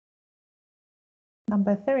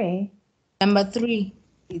Number 3. Number 3.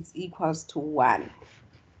 It's equals to 1.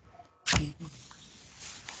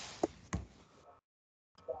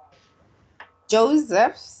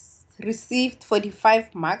 Joseph received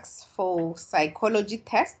 45 marks for psychology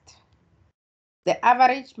test. The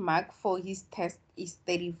average mark for his test is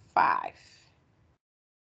 35.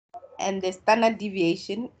 And the standard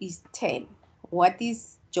deviation is 10. What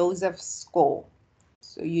is Joseph's score?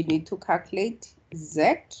 So you need to calculate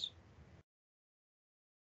Z.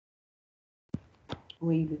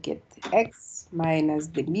 We will get X minus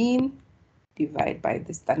the mean divided by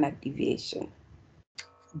the standard deviation.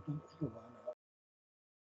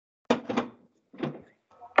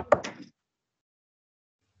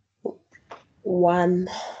 One.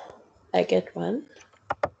 I get 1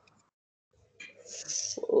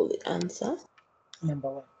 for the answer. Number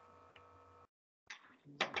 1.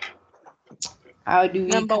 How do we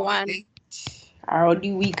Number 1. calculate? How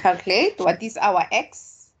do we calculate? What is our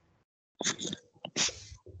X?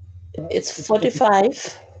 It's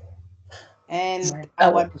 45. And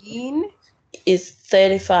Our our mean is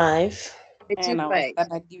 35. and our 35.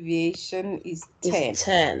 standard deviation is 10. Is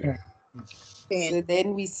 10. So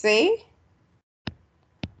then we say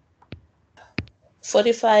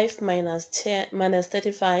 45 minus 10 minus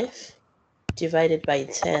 35 divided by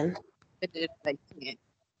 10. Divided by 10.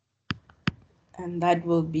 and that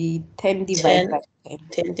will be 10 divided by 10.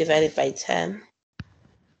 10 divided by 10.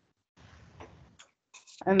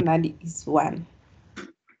 And that is 1.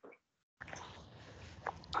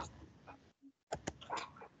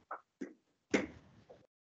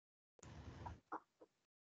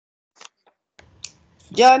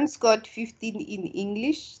 John scored 15 in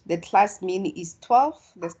English. The class mean is 12.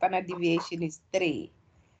 The standard deviation is 3.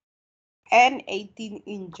 And 18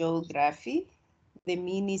 in geography. The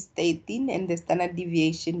mean is 13 and the standard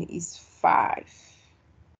deviation is 5.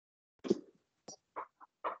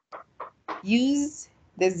 Use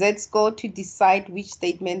the Z-score to decide which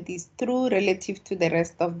statement is true relative to the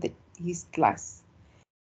rest of his class.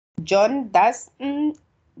 John does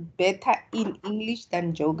better in English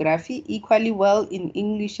than geography, equally well in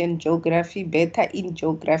English and geography, better in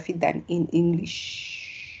geography than in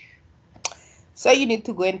English. So you need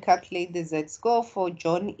to go and calculate the Z-score for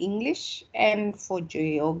John English and for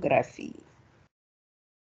geography.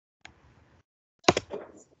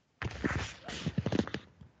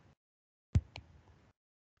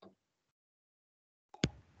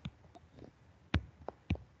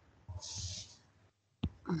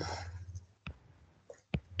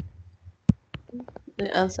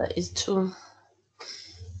 The answer is 2.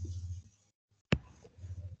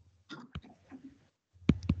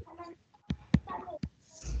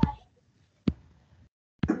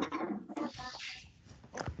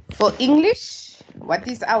 For English, what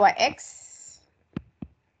is our X?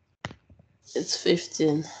 It's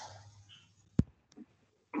 15.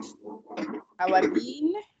 Our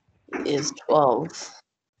mean Is 12.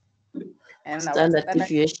 and Standard our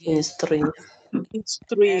deviation is 3. It's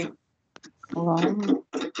 3.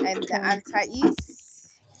 And the answer is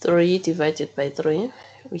 3 divided by 3,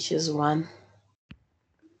 which is 1.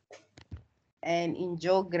 And in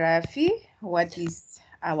geography, what is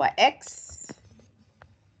our X?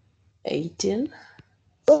 18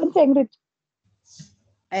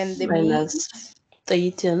 And the minus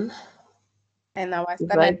 13 mean and our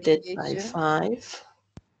standard divided by deviation, 5.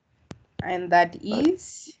 and that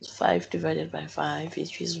is 5 divided by 5,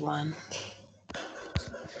 which is 1.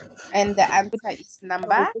 and the answer is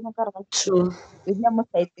number 2.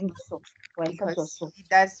 because he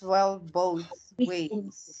does well both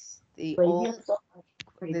ways. They all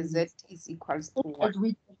the Z is equals to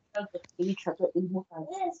 1.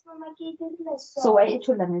 So why it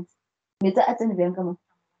should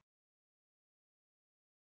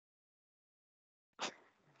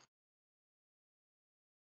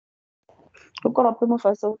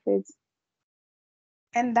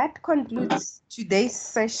And that concludes today's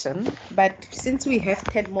session. But since we have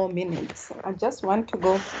 10 more minutes, I just want to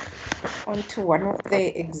go on to one of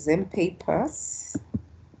the exam papers.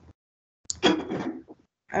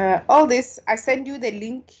 All this, I send you the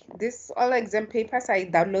link. This all exam papers I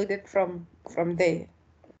downloaded from there.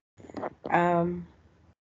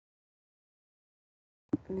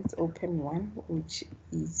 Let's open one, which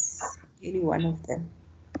is any one of them.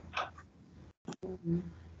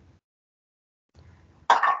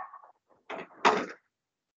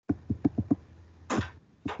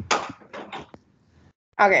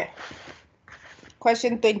 Okay.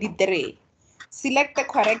 Question 23. Select the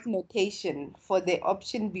correct notation for the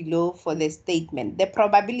option below for the statement. The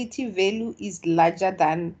probability value is larger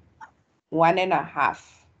than 1.5.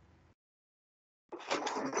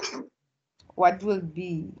 What will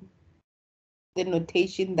be the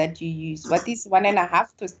notation that you use? What is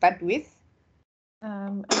 1.5 to start with?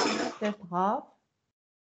 Just half.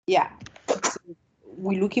 Yeah. So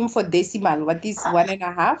we're looking for decimal. What is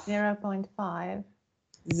 1.5? 0.5.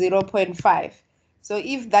 0.5. So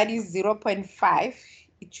if that is 0.5,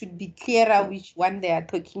 it should be clearer which one they are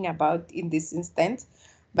talking about in this instance.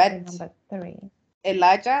 But number 3. A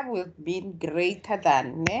larger will mean greater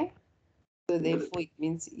than, ne? So therefore it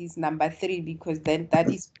means is number 3, because then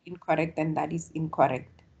that is incorrect and that is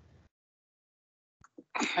incorrect.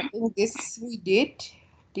 I think this we did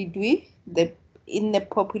we? In the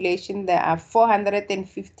population there are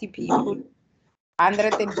 450 people,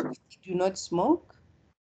 150 do not smoke.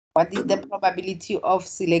 What is the probability of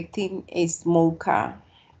selecting a smoker?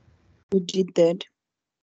 We did that.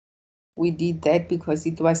 We did that because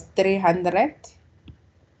it was 300.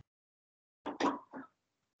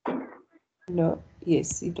 No,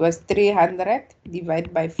 yes, it was 300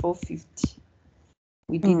 divided by 450.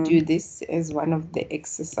 We did do this as one of the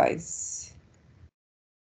exercise.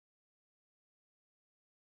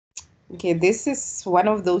 Okay, this is one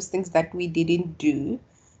of those things that we didn't do.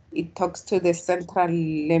 It talks to the central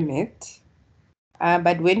limit.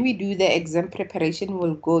 But when we do the exam preparation,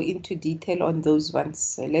 we'll go into detail on those ones.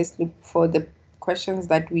 So let's look for the questions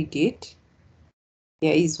that we did.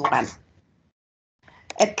 Here is one.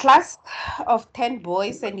 A class of 10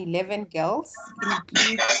 boys and 11 girls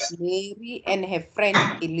includes Mary and her friend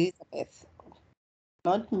Elizabeth.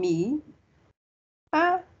 Not me.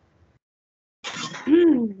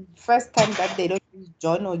 First time that they don't use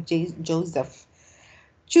John or Joseph.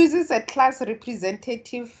 Chooses a class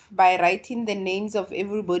representative by writing the names of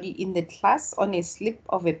everybody in the class on a slip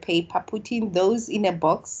of a paper, putting those in a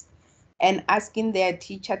box and asking their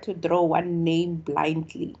teacher to draw one name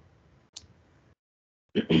blindly.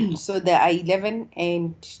 So there are 11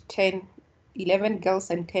 girls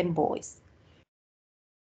and 10 boys.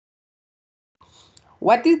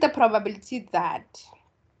 What is the probability that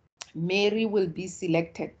Mary will be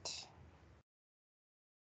selected?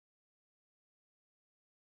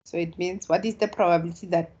 So it means, what is the probability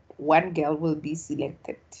that one girl will be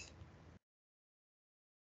selected?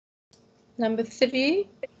 Number 3.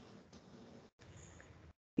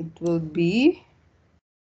 It will be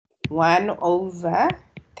 1 over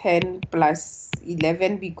 10 plus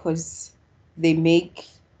 11, because they make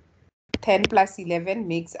 10 plus 11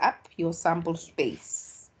 makes up your sample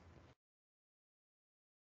space.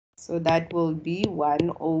 So that will be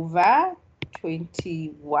 1 over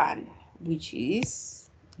 21, which is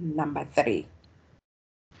number 3.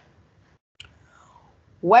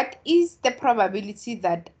 What is the probability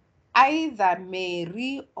that either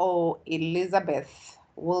Mary or Elizabeth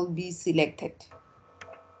will be selected?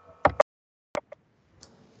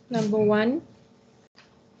 Number 1.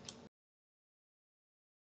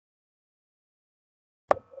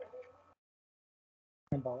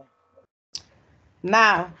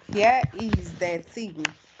 Now, here is the thing.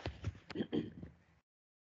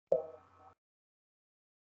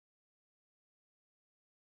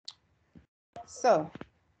 So,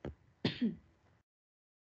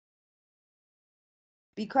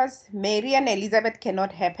 because Mary and Elizabeth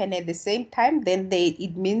cannot happen at the same time, then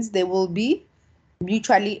it means they will be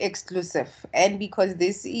mutually exclusive. And because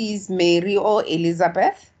this is Mary or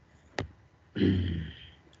Elizabeth,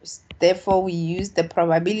 therefore we use the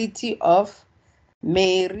probability of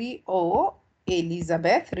Mary or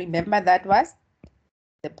Elizabeth. Remember, that was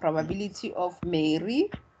the probability of Mary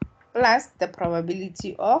plus the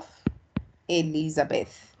probability of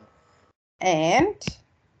Elizabeth. And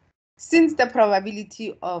since the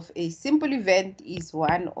probability of a simple event is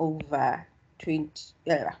 1 over 11,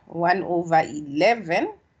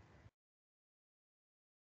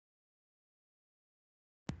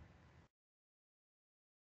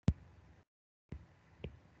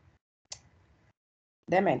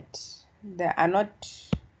 damn it, there are not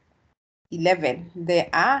 11, there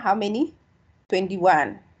are how many?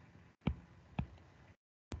 21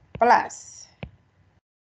 plus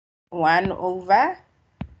 1 over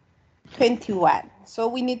 21. So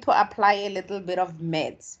we need to apply a little bit of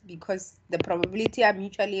maths because the probability are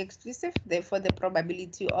mutually exclusive. Therefore, the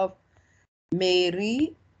probability of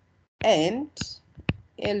Mary and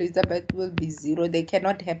Elizabeth will be 0. They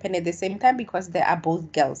cannot happen at the same time because they are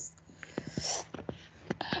both girls.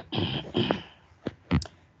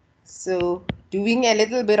 So doing a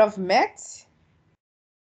little bit of maths.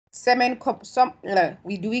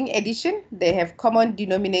 We're doing addition. They have common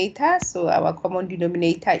denominator. So our common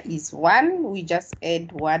denominator is 1. We just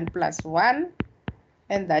add 1 plus 1.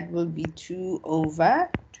 And that will be 2 over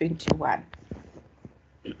 21.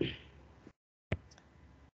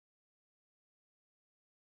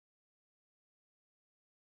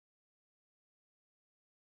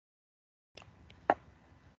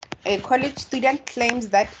 A college student claims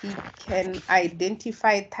that he can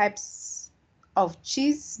identify types of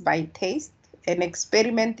cheese by taste. An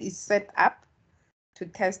experiment is set up to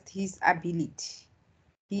test his ability.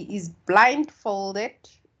 He is blindfolded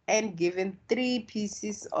and given 3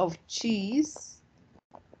 pieces of cheese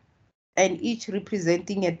and each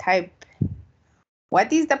representing a type.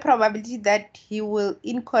 What is the probability that he will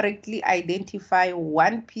incorrectly identify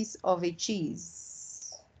 1 piece of a cheese?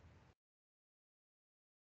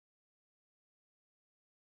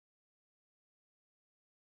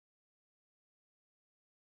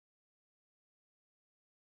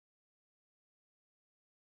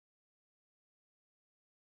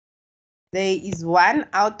 There is 1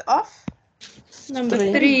 out of Number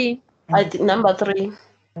 3. 3. I did number 3.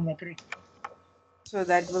 Number 3. So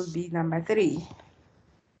that will be number 3.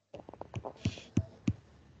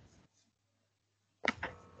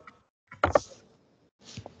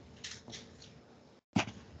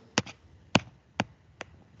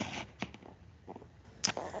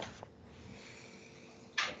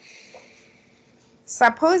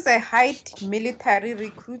 Suppose a hired military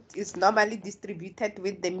recruit is normally distributed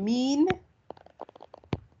with the mean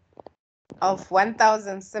of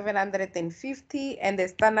 1,750 and the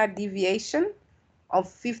standard deviation of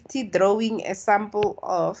 50, drawing a sample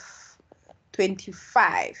of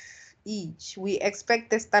 25 each. We expect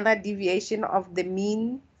the standard deviation of the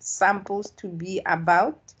mean samples to be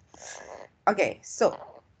about. Okay, so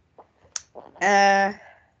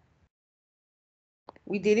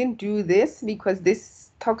we didn't do this because this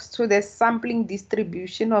talks to the sampling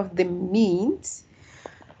distribution of the means.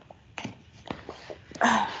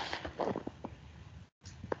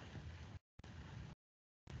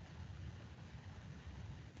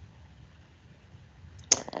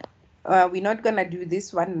 We're not going to do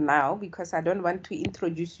this one now because I don't want to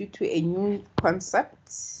introduce you to a new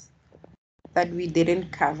concept that we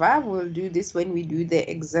didn't cover. We'll do this when we do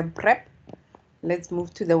the exam prep. Let's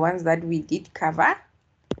move to the ones that we did cover.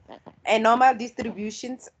 And normal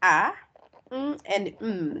distributions are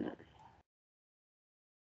and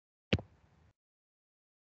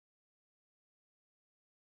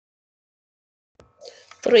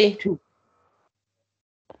 3.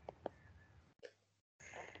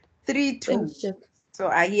 3, 2. So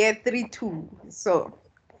I hear 3, 2. So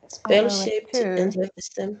Spell shaped and have the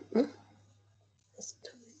stem.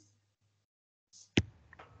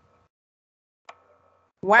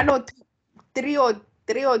 1 or 2, 3 or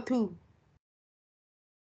 2.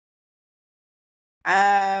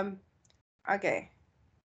 Okay.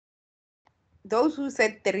 Those who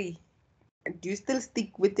said 3, do you still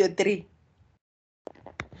stick with your 3?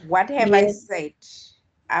 What have I said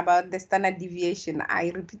about the standard deviation?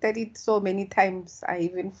 I repeated it so many times, I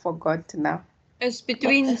even forgot now. It's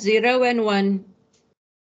between 0 and 1.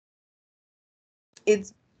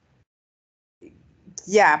 It's,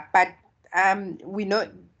 yeah, but we know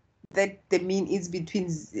that the mean is between,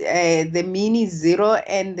 the mean is 0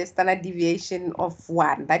 and the standard deviation of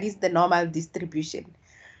 1. That is the normal distribution.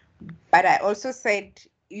 But I also said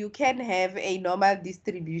you can have a normal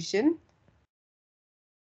distribution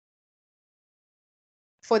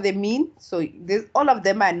for the mean. So all of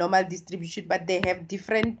them are normal distribution, but they have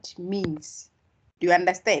different means. Do you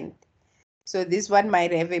understand? So this one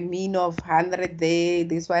might have a mean of 100 there,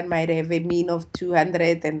 this one might have a mean of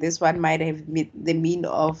 200, and this one might have the mean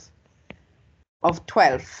of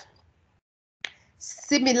 12.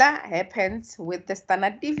 Similar happens with the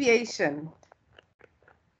standard deviation.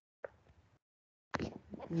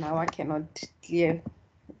 Now I cannot clear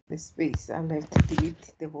the space. I'll have to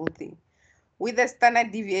delete the whole thing. With the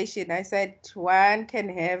standard deviation, I said one can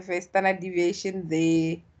have a standard deviation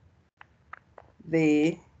there.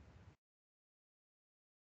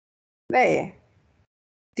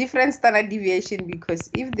 Different standard deviation, because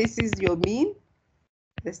if this is your mean,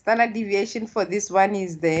 the standard deviation for this one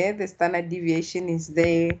is there, the standard deviation is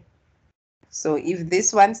there So if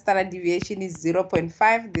this one standard deviation is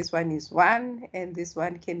 0.5, this one is 1, and this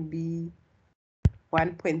one can be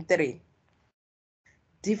 1.3.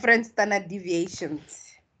 Different standard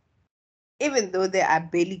deviations, even though they are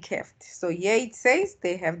barely curved. So here it says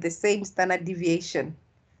they have the same standard deviation.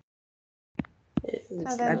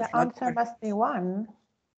 So then the answer must be 1.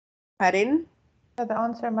 Pardon? So the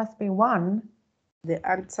answer must be 1. The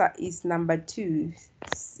answer is number 2.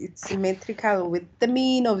 It's symmetrical with the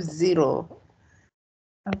mean of 0.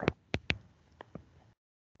 Okay.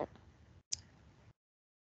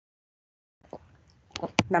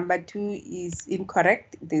 Number 2 is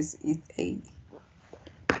incorrect. This is A.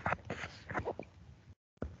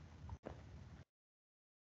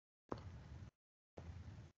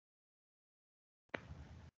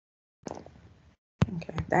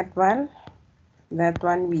 Okay, that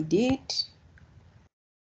one we did.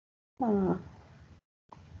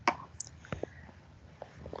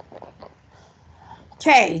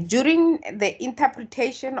 Okay, during the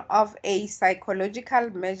interpretation of a psychological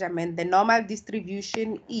measurement, the normal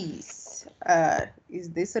distribution is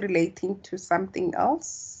this relating to something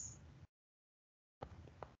else?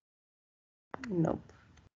 Nope.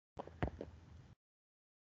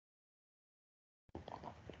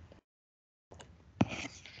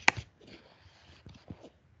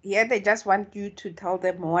 Here they just want you to tell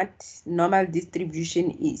them what normal distribution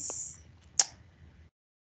is.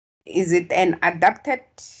 Is it an adapted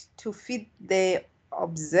to fit the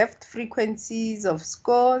observed frequencies of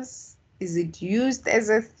scores? Is it used as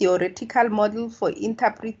a theoretical model for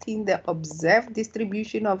interpreting the observed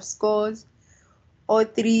distribution of scores? Or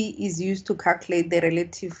 3 is used to calculate the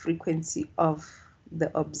relative frequency of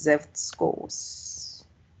the observed scores?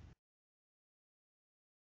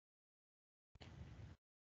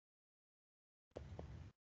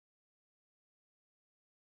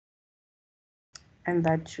 And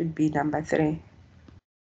that should be number 3.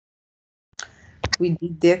 We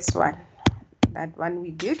did this one. That one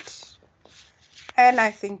we did. And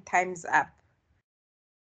I think time's up.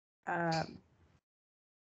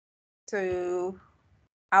 So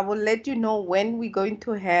I will let you know when we're going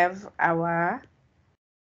to have our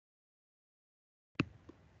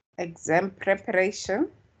exam preparation.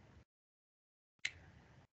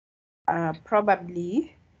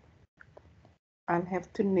 Probably I'll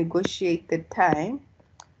have to negotiate the time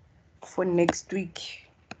for next week.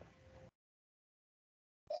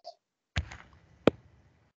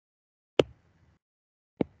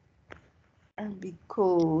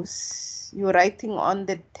 Because you're writing on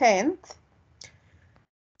the 10th,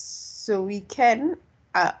 so we can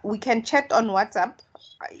chat on WhatsApp.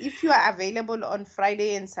 If you are available on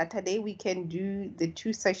Friday and Saturday, we can do the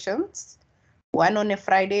 2 sessions, one on a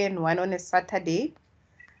Friday and one on a Saturday.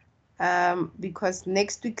 Because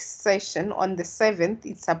next week's session on the 7th,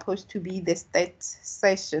 it's supposed to be the stats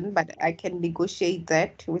session, but I can negotiate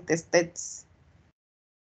that with the stats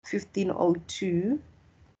 1502.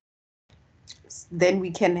 Then we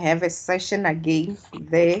can have a session again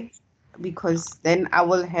there, because then I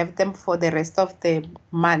will have them for the rest of the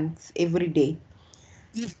month every day.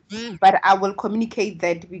 But I will communicate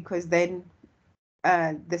that, because then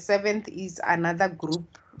the 7th is another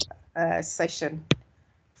group session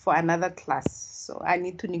for another class. So I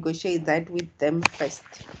need to negotiate that with them first.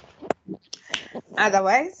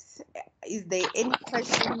 Otherwise, is there any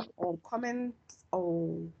question or comment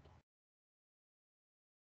or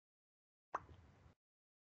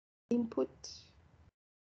input?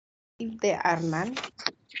 If there are none,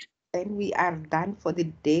 then we are done for the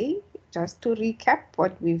day. Just to recap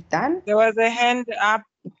what we've done. There was a hand up.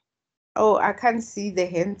 Oh, I can't see the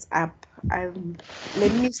hands up.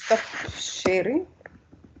 Let me stop sharing.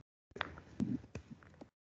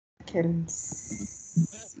 I can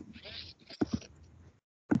see.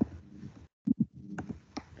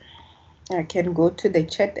 I can go to the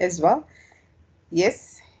chat as well.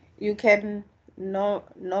 Yes, you can.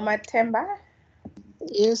 Norma Temba.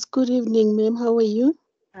 Yes, good evening, ma'am. How are you?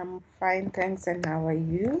 I'm fine, thanks. And how are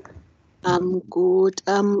you? I'm good.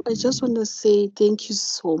 I just want to say thank you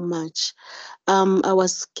so much. I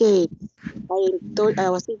was scared. I thought I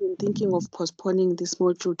was even thinking of postponing this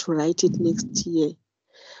module to write it next year,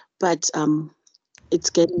 but it's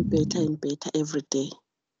getting better and better every day.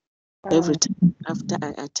 Every time after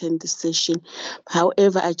I attend the session.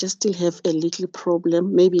 However, I just still have a little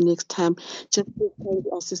problem. Maybe next time, just kindly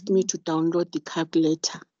assist me to download the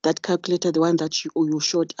calculator. That calculator, the one that you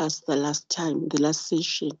showed us the last time, the last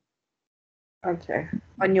session. Okay.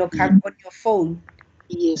 On your phone.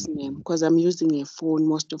 Yes, ma'am. Because I'm using a phone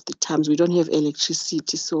most of the times. We don't have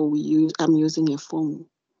electricity, so I'm using a phone.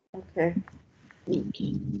 Okay.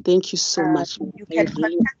 Okay. Thank you so much. You can I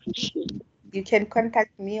really contact appreciate it. You can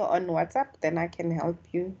contact me on WhatsApp, then I can help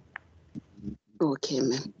you. Okay,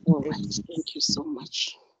 ma'am. All right. Thank you so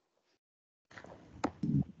much.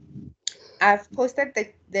 I've posted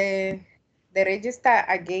the register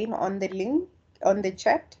again on the link on the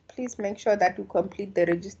chat. Please make sure that you complete the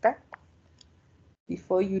register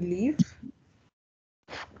before you leave.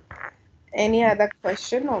 Any other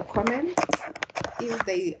question or comment? If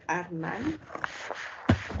there are none,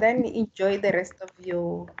 then enjoy the rest of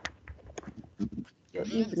your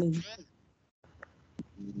evening.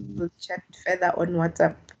 We'll chat further on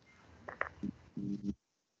WhatsApp.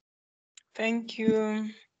 Thank you.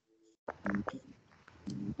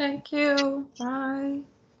 Thank you. Bye.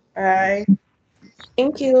 Bye.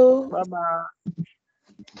 Thank you. Bye-bye.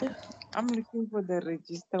 I'm looking for the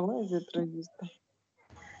register. Where is it register?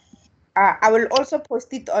 I will also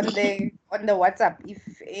post it on the WhatsApp if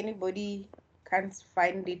anybody can't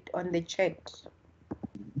find it on the chat.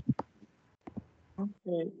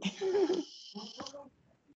 Okay.